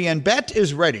ESPN Bet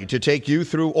is ready to take you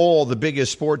through all the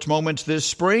biggest sports moments this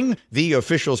spring. The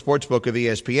official sportsbook of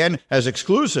ESPN has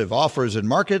exclusive offers and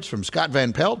markets from Scott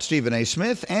Van Pelt, Stephen A.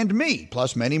 Smith, and me,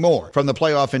 plus many more. From the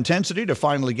playoff intensity to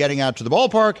finally getting out to the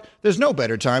ballpark, there's no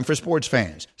better time for sports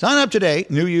fans. Sign up today.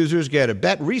 New users get a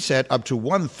bet reset up to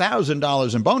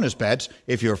 $1,000 in bonus bets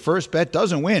if your first bet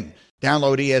doesn't win.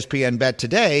 Download ESPN Bet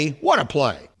today. What a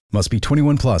play. Must be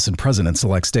 21 plus and present in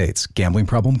select states. Gambling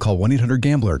problem? Call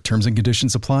 1-800-GAMBLER. Terms and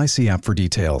conditions apply. See app for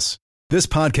details. This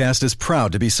podcast is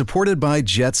proud to be supported by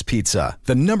Jets Pizza,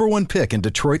 the #1 pick in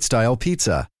Detroit-style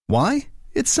pizza. Why?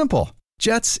 It's simple.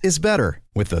 Jets is better.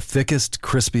 With the thickest,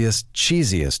 crispiest,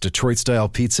 cheesiest Detroit-style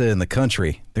pizza in the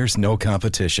country, there's no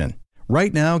competition.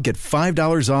 Right now, get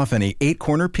 $5 off any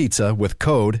 8-corner pizza with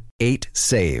code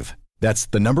 8SAVE. That's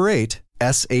the number 8,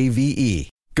 SAVE.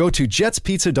 Go to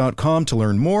jetspizza.com to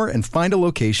learn more and find a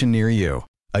location near you.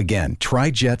 Again, try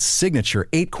Jet's signature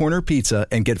 8-corner pizza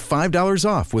and get $5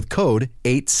 off with code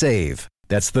 8SAVE.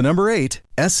 That's the number 8,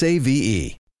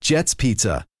 SAVE. Jet's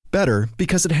Pizza. Better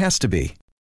because it has to be.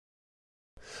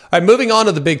 All right, moving on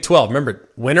to the Big 12. Remember,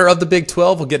 winner of the Big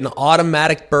 12 will get an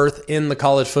automatic berth in the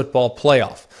college football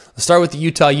playoff. Let's start with the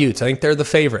Utah Utes. I think they're the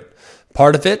favorite.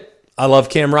 Part of it, I love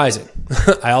Cam Rising.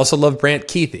 I also love Brant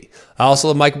Keithy. I also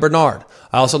love Mike Bernard.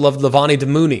 I also love Levani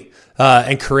DeMooney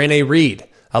and Corinne Reed.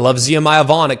 I love Ziamiah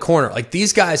Vaughn at corner. Like,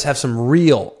 these guys have some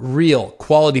real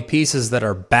quality pieces that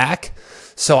are back.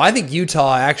 So I think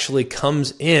Utah actually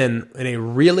comes in a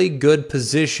really good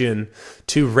position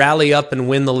to rally up and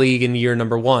win the league in year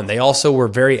number 1. They also were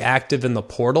very active in the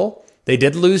portal. They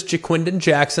did lose Jaquindon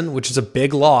Jackson, which is a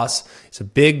big loss. He's a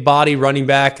big body running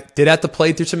back. Did have to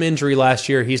play through some injury last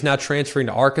year. He's now transferring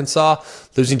to Arkansas.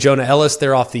 Losing Jonah Ellis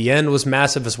there off the end was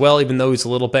massive as well, even though he's a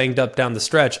little banged up down the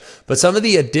stretch. But some of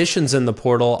the additions in the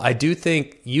portal, I do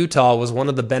think Utah was one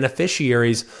of the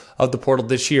beneficiaries of the portal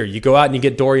this year. You go out and you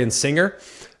get Dorian Singer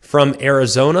from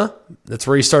Arizona. That's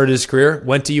where he started his career.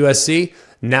 Went to USC.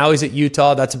 Now he's at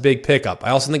Utah. That's a big pickup.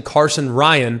 I also think Carson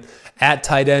Ryan at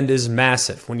tight end is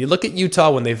massive. When you look at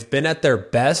Utah, when they've been at their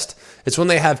best, it's when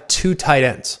they have 2 tight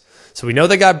ends. So we know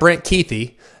they got Brant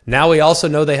Keithy. Now we also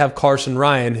know they have Carson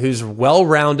Ryan, who's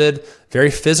well-rounded, very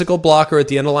physical blocker at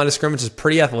the end of the line of scrimmage, is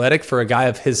pretty athletic for a guy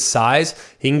of his size.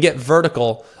 He can get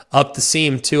vertical up the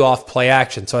seam too off play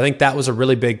action. So I think that was a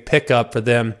really big pickup for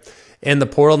them in the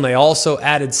portal. And they also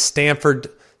added Stanford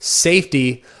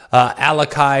safety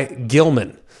Alakai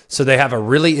Gilman. So they have a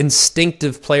really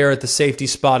instinctive player at the safety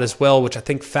spot as well, which I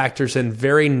think factors in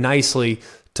very nicely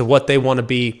to what they want to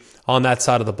be on that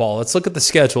side of the ball. Let's look at the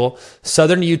schedule.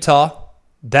 Southern Utah,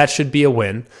 that should be a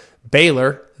win.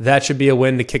 Baylor, that should be a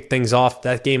win to kick things off.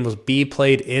 That game will be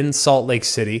played in Salt Lake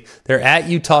City. They're at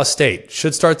Utah State.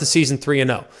 Should start the season 3-0.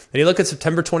 Then you look at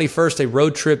September 21st, a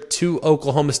road trip to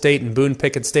Oklahoma State and Boone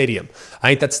Pickett Stadium.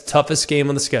 I think that's the toughest game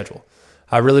on the schedule.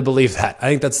 I really believe that. I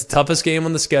think that's the toughest game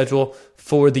on the schedule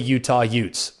for the Utah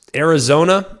Utes.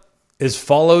 Arizona is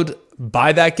followed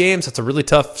by that game, so it's a really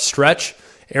tough stretch.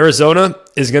 Arizona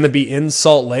is going to be in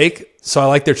Salt Lake, so I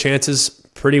like their chances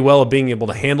pretty well of being able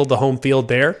to handle the home field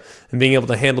there and being able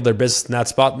to handle their business in that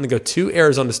spot. Then they go to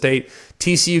Arizona State.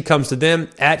 TCU comes to them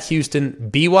at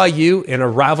Houston. BYU in a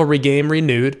rivalry game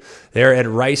renewed. They're at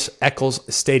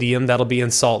Rice-Eccles Stadium. That'll be in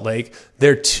Salt Lake.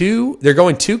 They're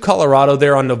going to Colorado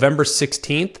there on November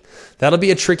 16th. That'll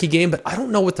be a tricky game, but I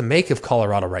don't know what to make of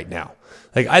Colorado right now.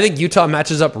 I think Utah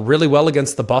matches up really well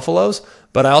against the Buffaloes,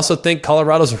 but I also think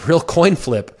Colorado's a real coin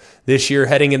flip this year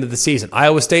heading into the season.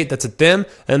 Iowa State, that's at them,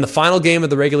 and the final game of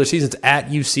the regular season is at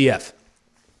UCF.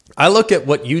 I look at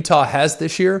what Utah has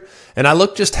this year, and I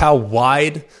look just how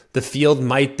wide the field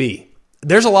might be.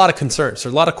 There's a lot of concerns.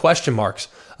 There's a lot of question marks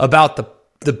about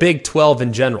the Big 12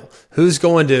 in general. Who's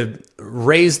going to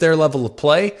raise their level of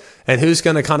play, and who's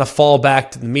going to kind of fall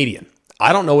back to the median?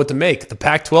 I don't know what to make. The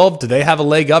Pac-12, do they have a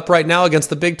leg up right now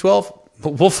against the Big 12?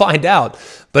 We'll find out.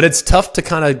 But it's tough to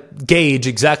kind of gauge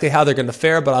exactly how they're going to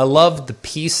fare. But I love the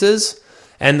pieces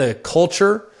and the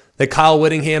culture that Kyle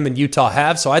Whittingham and Utah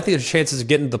have. So I think the chances of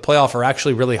getting to the playoff are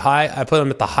actually really high. I put them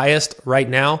at the highest right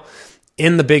now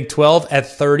in the Big 12 at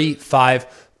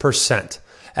 35%.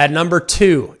 At number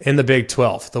 2 in the Big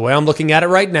 12, the way I'm looking at it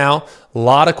right now, a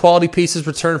lot of quality pieces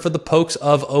return for the Pokes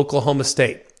of Oklahoma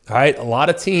State. All right, a lot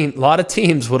of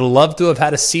teams would have loved to have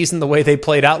had a season the way they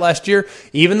played out last year.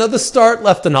 Even though the start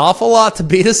left an awful lot to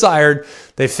be desired,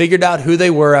 they figured out who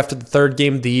they were after the third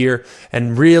game of the year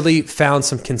and really found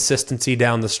some consistency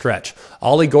down the stretch.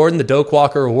 Ollie Gordon, the Doak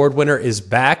Walker Award winner, is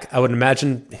back. I would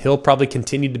imagine he'll probably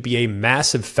continue to be a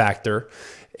massive factor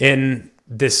in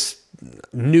this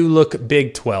new look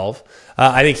Big 12.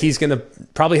 I think he's going to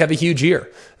probably have a huge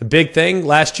year. The big thing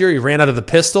last year, he ran out of the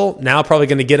pistol. Now probably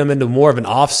going to get him into more of an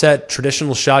offset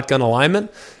traditional shotgun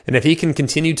alignment. And if he can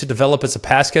continue to develop as a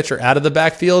pass catcher out of the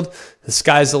backfield, the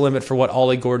sky's the limit for what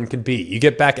Ollie Gordon could be. You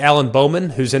get back Alan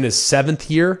Bowman, who's in his 7th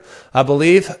year, I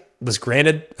believe, was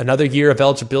granted another year of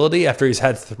eligibility after he's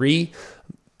had 3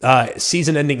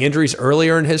 season-ending injuries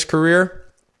earlier in his career.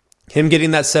 Him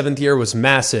getting that 7th year was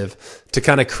massive to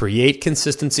kind of create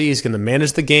consistency. He's going to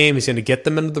manage the game. He's going to get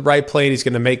them into the right play. And he's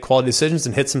going to make quality decisions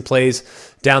and hit some plays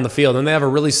down the field. And they have a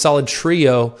really solid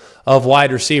trio of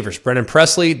wide receivers. Brennan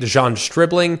Presley, DeJon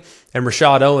Stribling, and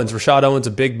Rashad Owens. Rashad Owens,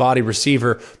 a big body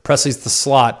receiver. Presley's the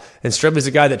slot. And Stribling's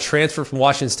a guy that transferred from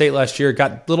Washington State last year.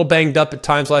 Got a little banged up at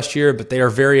times last year, but they are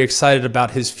very excited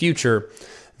about his future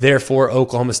there for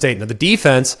Oklahoma State. Now, the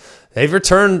defense, they've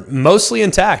returned mostly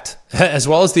intact, as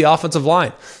well as the offensive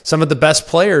line. Some of the best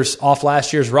players off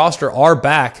last year's roster are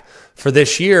back for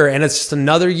this year, and it's just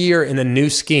another year in a new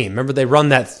scheme. Remember, they run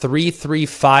that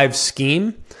 3-3-5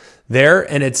 scheme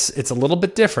there, and it's a little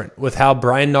bit different with how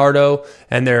Brian Nardo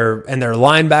and their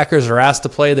linebackers are asked to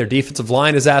play. Their defensive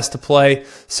line is asked to play.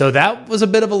 So that was a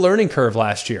bit of a learning curve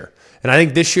last year. And I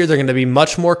think this year they're going to be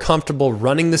much more comfortable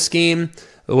running the scheme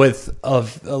with a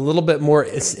little bit more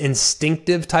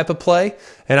instinctive type of play.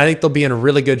 And I think they'll be in a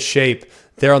really good shape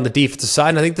there on the defensive side.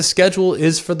 And I think the schedule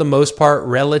is, for the most part,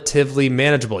 relatively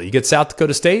manageable. You get South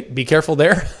Dakota State, be careful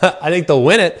there. I think they'll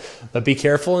win it, but be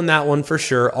careful in that one for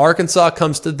sure. Arkansas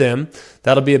comes to them.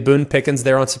 That'll be a Boone Pickens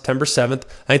there on September 7th.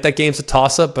 I think that game's a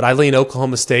toss-up, but I lean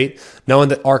Oklahoma State, knowing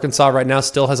that Arkansas right now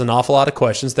still has an awful lot of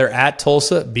questions. They're at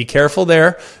Tulsa. Be careful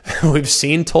there. We've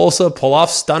seen Tulsa pull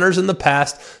off stunners in the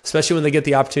past, especially when they get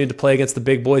the opportunity to play against the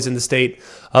big boys in the state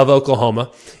of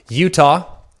Oklahoma.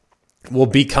 Utah will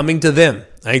be coming to them.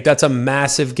 I think that's a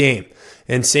massive game.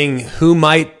 And seeing who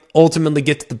might ultimately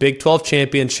get to the Big 12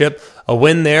 championship, a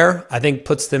win there, I think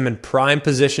puts them in prime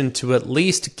position to at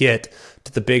least get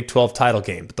to the Big 12 title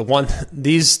game. But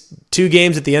these 2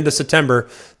 games at the end of September,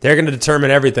 they're going to determine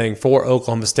everything for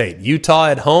Oklahoma State. Utah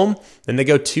at home, then they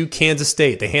go to Kansas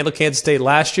State. They handled Kansas State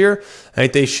last year. I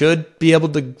think they should be able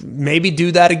to maybe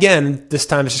do that again. This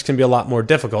time it's just going to be a lot more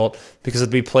difficult because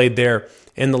it'll be played there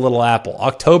in the Little Apple.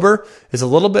 October is a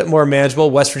little bit more manageable.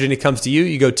 West Virginia comes to you.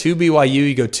 You go to BYU,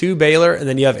 you go to Baylor, and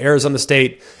then you have Arizona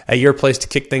State at your place to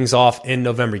kick things off in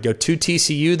November. You go to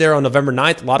TCU there on November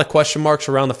 9th. A lot of question marks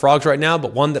around the Frogs right now,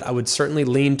 but one that I would certainly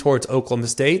lean towards Oklahoma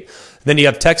State. Then you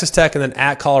have Texas Tech and then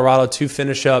at Colorado to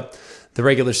finish up the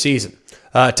regular season.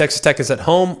 Texas Tech is at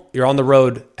home. You're on the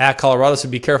road at Colorado, so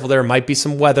be careful there. Might be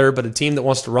some weather, but a team that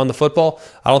wants to run the football,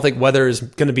 I don't think weather is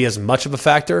going to be as much of a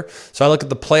factor. So I look at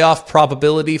the playoff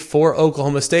probability for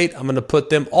Oklahoma State. I'm going to put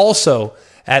them also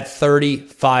at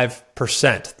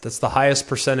 35%. That's the highest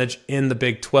percentage in the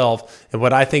Big 12, and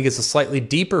what I think is a slightly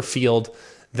deeper field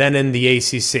than in the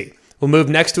ACC. We'll move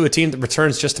next to a team that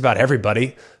returns just about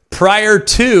everybody prior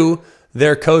to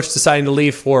their coach deciding to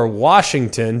leave for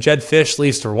Washington. Jedd Fisch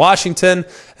leaves for Washington,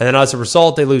 and then as a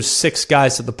result, they lose 6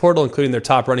 guys to the portal, including their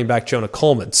top running back, Jonah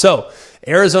Coleman. So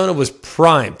Arizona was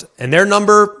primed, and their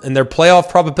number and their playoff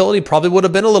probability probably would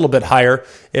have been a little bit higher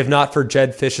if not for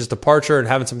Jedd Fisch's departure and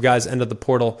having some guys enter the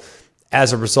portal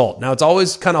as a result. Now, it's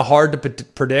always kind of hard to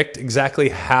predict exactly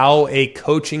how a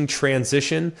coaching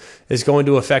transition is going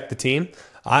to affect the team.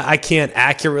 I can't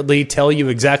accurately tell you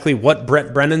exactly what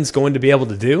Brent Brennan's going to be able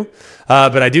to do,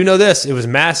 but I do know this. It was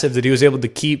massive that he was able to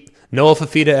keep Noah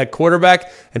Fafita at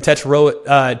quarterback and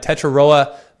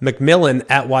Techaroa McMillan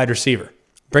at wide receiver.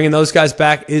 Bringing those guys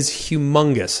back is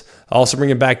humongous. Also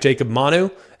bringing back Jacob Manu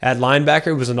at linebacker,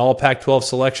 who was an all Pac-12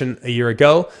 selection a year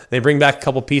ago. They bring back a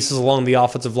couple pieces along the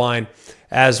offensive line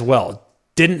as well.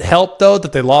 Didn't help, though,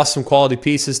 that they lost some quality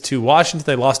pieces to Washington.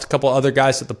 They lost a couple other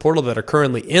guys at the portal that are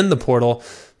currently in the portal.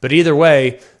 But either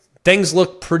way, things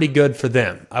look pretty good for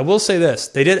them. I will say this.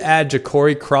 They did add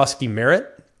Ja'Cory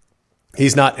Krosky-Merritt.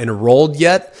 He's not enrolled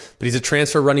yet, but he's a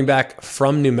transfer running back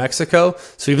from New Mexico.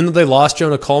 So even though they lost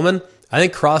Jonah Coleman, I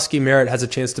think Krosky-Merritt has a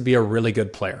chance to be a really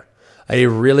good player. A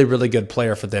really, really good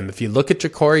player for them. If you look at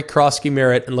Ja'Cory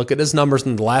Krosky-Merritt and look at his numbers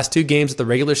in the last 2 games of the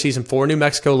regular season for New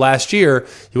Mexico last year,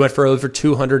 he went for over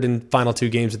 200 in the final 2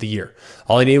 games of the year.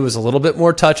 All he needed was a little bit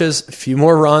more touches, a few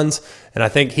more runs, and I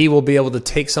think he will be able to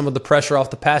take some of the pressure off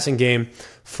the passing game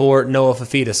for Noah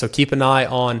Fafita. So keep an eye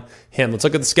on him. Let's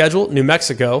look at the schedule. New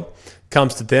Mexico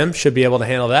comes to them, should be able to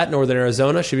handle that. Northern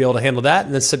Arizona should be able to handle that.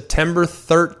 And then September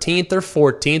 13th or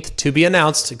 14th, to be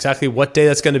announced exactly what day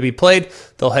that's going to be played,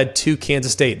 they'll head to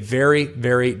Kansas State. Very,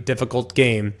 very difficult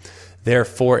game there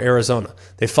for Arizona.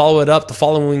 They follow it up the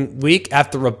following week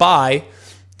after a bye.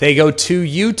 They go to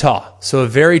Utah. So a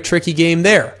very tricky game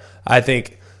there, I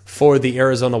think, for the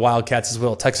Arizona Wildcats as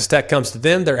well. Texas Tech comes to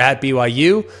them. They're at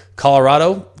BYU.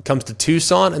 Colorado comes to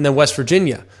Tucson. And then West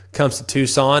Virginia comes to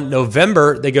Tucson.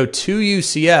 November, they go to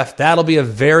UCF. That'll be a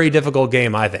very difficult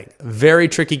game, I think. Very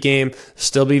tricky game.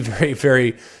 Still be very,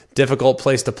 very difficult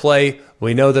place to play.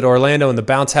 We know that Orlando and the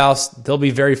Bounce House, they'll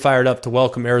be very fired up to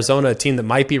welcome Arizona, a team that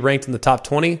might be ranked in the top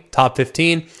 20, top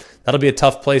 15. That'll be a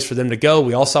tough place for them to go.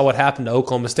 We all saw what happened to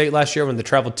Oklahoma State last year when they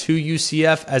traveled to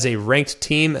UCF as a ranked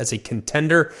team, as a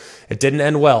contender. It didn't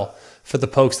end well for the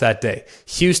Pokes that day.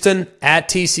 Houston at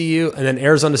TCU, and then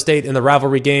Arizona State in the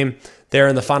rivalry game there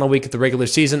in the final week of the regular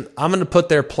season. I'm going to put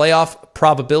their playoff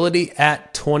probability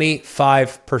at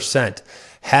 25%.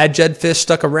 Had Jedd Fisch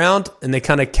stuck around and they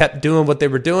kind of kept doing what they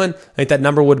were doing, I think that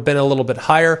number would have been a little bit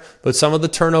higher. But some of the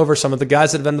turnover, some of the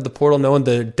guys that have entered the portal, knowing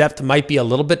the depth might be a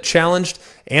little bit challenged,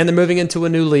 and they're moving into a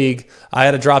new league, I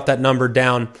had to drop that number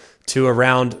down to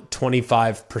around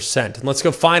 25%. And let's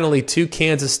go finally to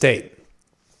Kansas State.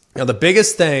 Now, the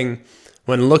biggest thing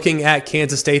when looking at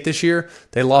Kansas State this year,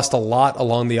 they lost a lot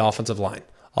along the offensive line.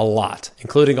 A lot,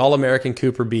 including All-American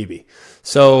Cooper Beebe.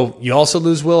 So you also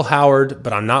lose Will Howard,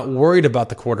 but I'm not worried about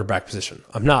the quarterback position.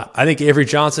 I'm not. I think Avery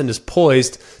Johnson is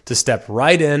poised to step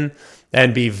right in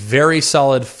and be very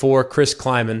solid for Chris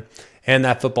Kleiman and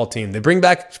that football team. They bring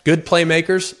back good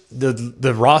playmakers.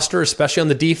 The roster, especially on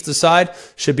the defensive side,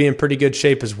 should be in pretty good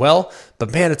shape as well.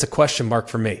 But man, it's a question mark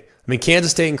for me. I mean,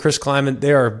 Kansas State and Chris Kleiman,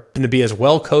 they are going to be as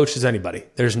well coached as anybody.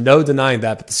 There's no denying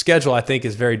that. But the schedule, I think,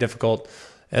 is very difficult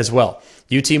as well.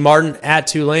 UT Martin at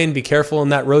Tulane. Be careful in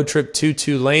that road trip to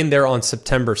Tulane there on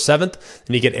September 7th.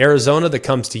 Then you get Arizona that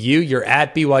comes to you. You're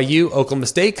at BYU. Oklahoma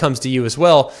State comes to you as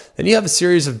well. Then you have a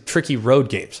series of tricky road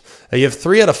games. You have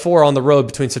 3 out of 4 on the road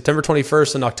between September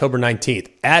 21st and October 19th.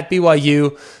 At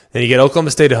BYU, then you get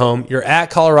Oklahoma State at home. You're at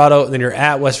Colorado, and then you're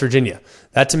at West Virginia.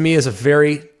 That to me is a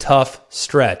very tough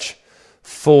stretch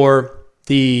for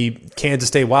the Kansas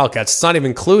State Wildcats. It's not even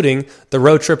including the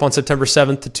road trip on September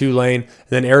 7th to Tulane and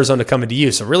then Arizona coming to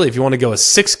you. So really, if you want to go a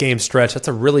 6-game stretch, that's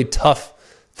a really tough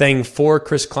thing for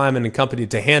Chris Kleiman and company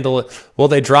to handle it. Will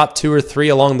they drop 2 or 3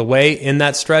 along the way in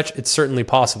that stretch? It's certainly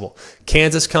possible.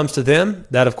 Kansas comes to them.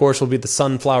 That, of course, will be the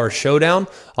Sunflower Showdown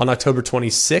on October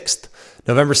 26th.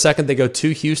 November 2nd, they go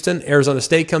to Houston. Arizona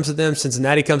State comes to them.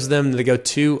 Cincinnati comes to them. And they go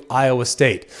to Iowa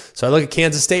State. So I look at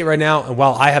Kansas State right now, and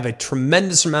while I have a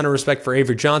tremendous amount of respect for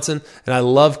Avery Johnson, and I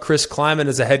love Chris Kleiman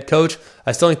as a head coach,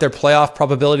 I still think their playoff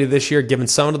probability this year, given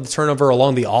some of the turnover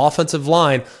along the offensive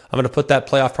line, I'm going to put that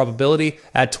playoff probability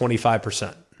at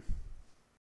 25%.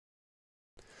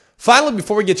 Finally,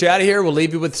 before we get you out of here, we'll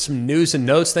leave you with some news and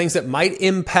notes, things that might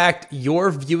impact your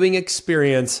viewing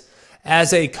experience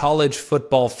as a college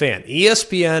football fan.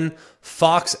 ESPN,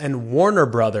 Fox, and Warner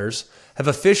Brothers have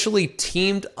officially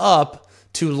teamed up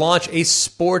to launch a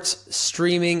sports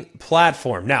streaming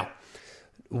platform. Now,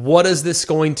 what is this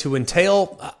going to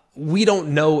entail? we don't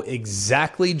know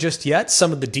exactly just yet.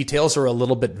 Some of the details are a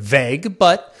little bit vague,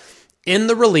 but in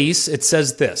the release, it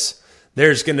says this.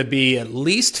 There's going to be at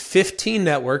least 15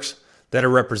 networks that are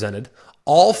represented,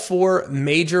 all 4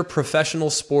 major professional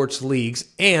sports leagues,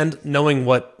 and knowing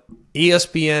what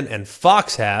ESPN and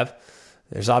Fox have,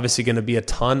 there's obviously going to be a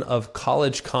ton of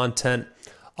college content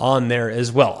on there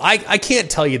as well. I can't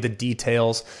tell you the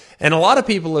details, and a lot of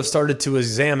people have started to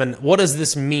examine, what does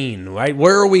this mean, right?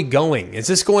 Where are we going? Is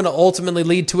this going to ultimately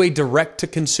lead to a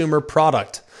direct-to-consumer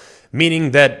product,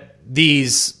 meaning that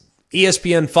these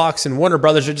ESPN, Fox, and Warner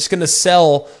Brothers are just going to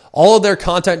sell all of their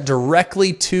content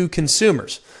directly to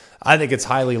consumers? I think it's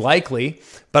highly likely,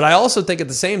 but I also think at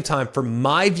the same time, for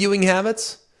my viewing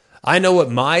habits, I know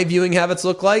what my viewing habits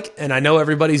look like, and I know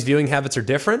everybody's viewing habits are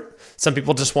different. Some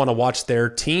people just want to watch their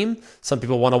team. Some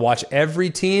people want to watch every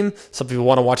team. Some people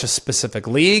want to watch a specific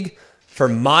league. For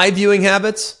my viewing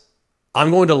habits,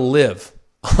 I'm going to live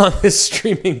on this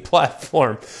streaming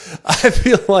platform. I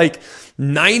feel like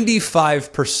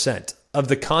 95% of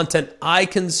the content I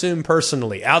consume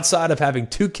personally, outside of having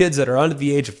 2 kids that are under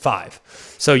the age of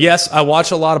 5. So yes, I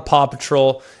watch a lot of Paw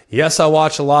Patrol. Yes, I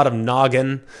watch a lot of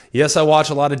Noggin. Yes, I watch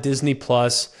a lot of Disney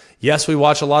Plus. Yes, we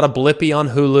watch a lot of Blippi on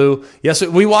Hulu. Yes,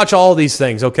 we watch all these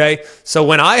things, okay? So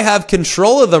when I have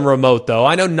control of the remote, though,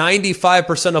 I know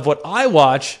 95% of what I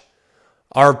watch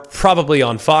are probably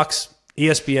on Fox,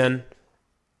 ESPN,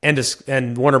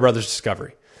 and Warner Brothers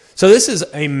Discovery. So this is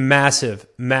a massive,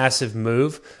 massive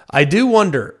move. I do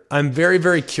wonder, I'm very,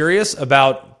 very curious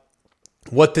about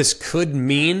what this could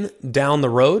mean down the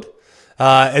road.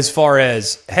 As far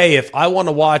as, hey, if I want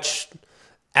to watch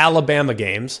Alabama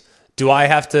games, do I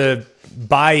have to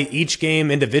buy each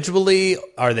game individually?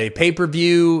 Are they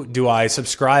pay-per-view? Do I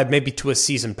subscribe maybe to a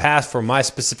season pass for my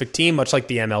specific team, much like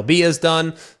the MLB has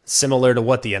done, similar to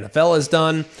what the NFL has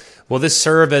done? Will this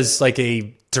serve as like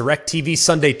a DirecTV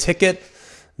Sunday ticket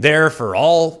there for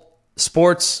all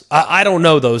sports? I don't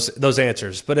know those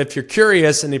answers, but if you're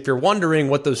curious and if you're wondering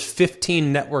what those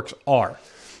 15 networks are,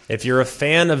 if you're a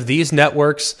fan of these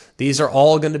networks, these are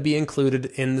all going to be included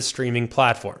in the streaming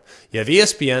platform. You have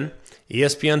ESPN,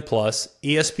 ESPN Plus,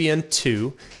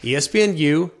 ESPN2,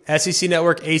 ESPNU, SEC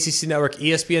Network, ACC Network,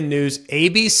 ESPN News,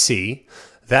 ABC.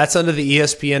 That's under the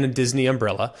ESPN and Disney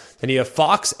umbrella. Then you have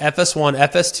Fox, FS1,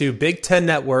 FS2, Big Ten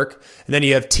Network, and then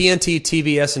you have TNT,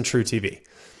 TBS, and True TV.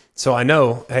 So I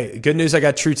know, hey, good news, I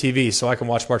got True TV, so I can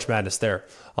watch March Madness there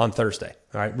on Thursday.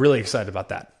 All right, really excited about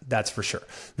that. That's for sure.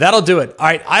 That'll do it. All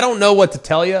right, I don't know what to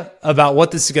tell you about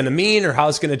what this is going to mean or how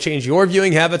it's going to change your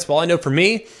viewing habits, but all I know for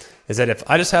me is that if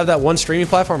I just have that one streaming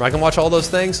platform, I can watch all those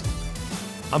things,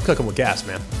 I'm cooking with gas,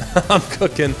 man. I'm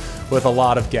cooking with a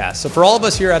lot of gas. So for all of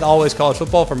us here at Always College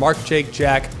Football, for Mark, Jake,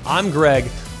 Jack, I'm Greg.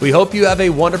 We hope you have a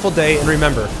wonderful day, and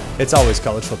remember, it's always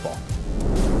college football.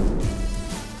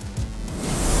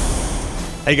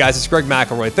 Hey guys, it's Greg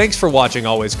McElroy. Thanks for watching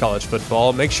Always College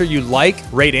Football. Make sure you like,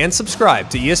 rate, and subscribe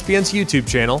to ESPN's YouTube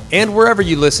channel and wherever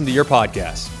you listen to your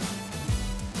podcasts.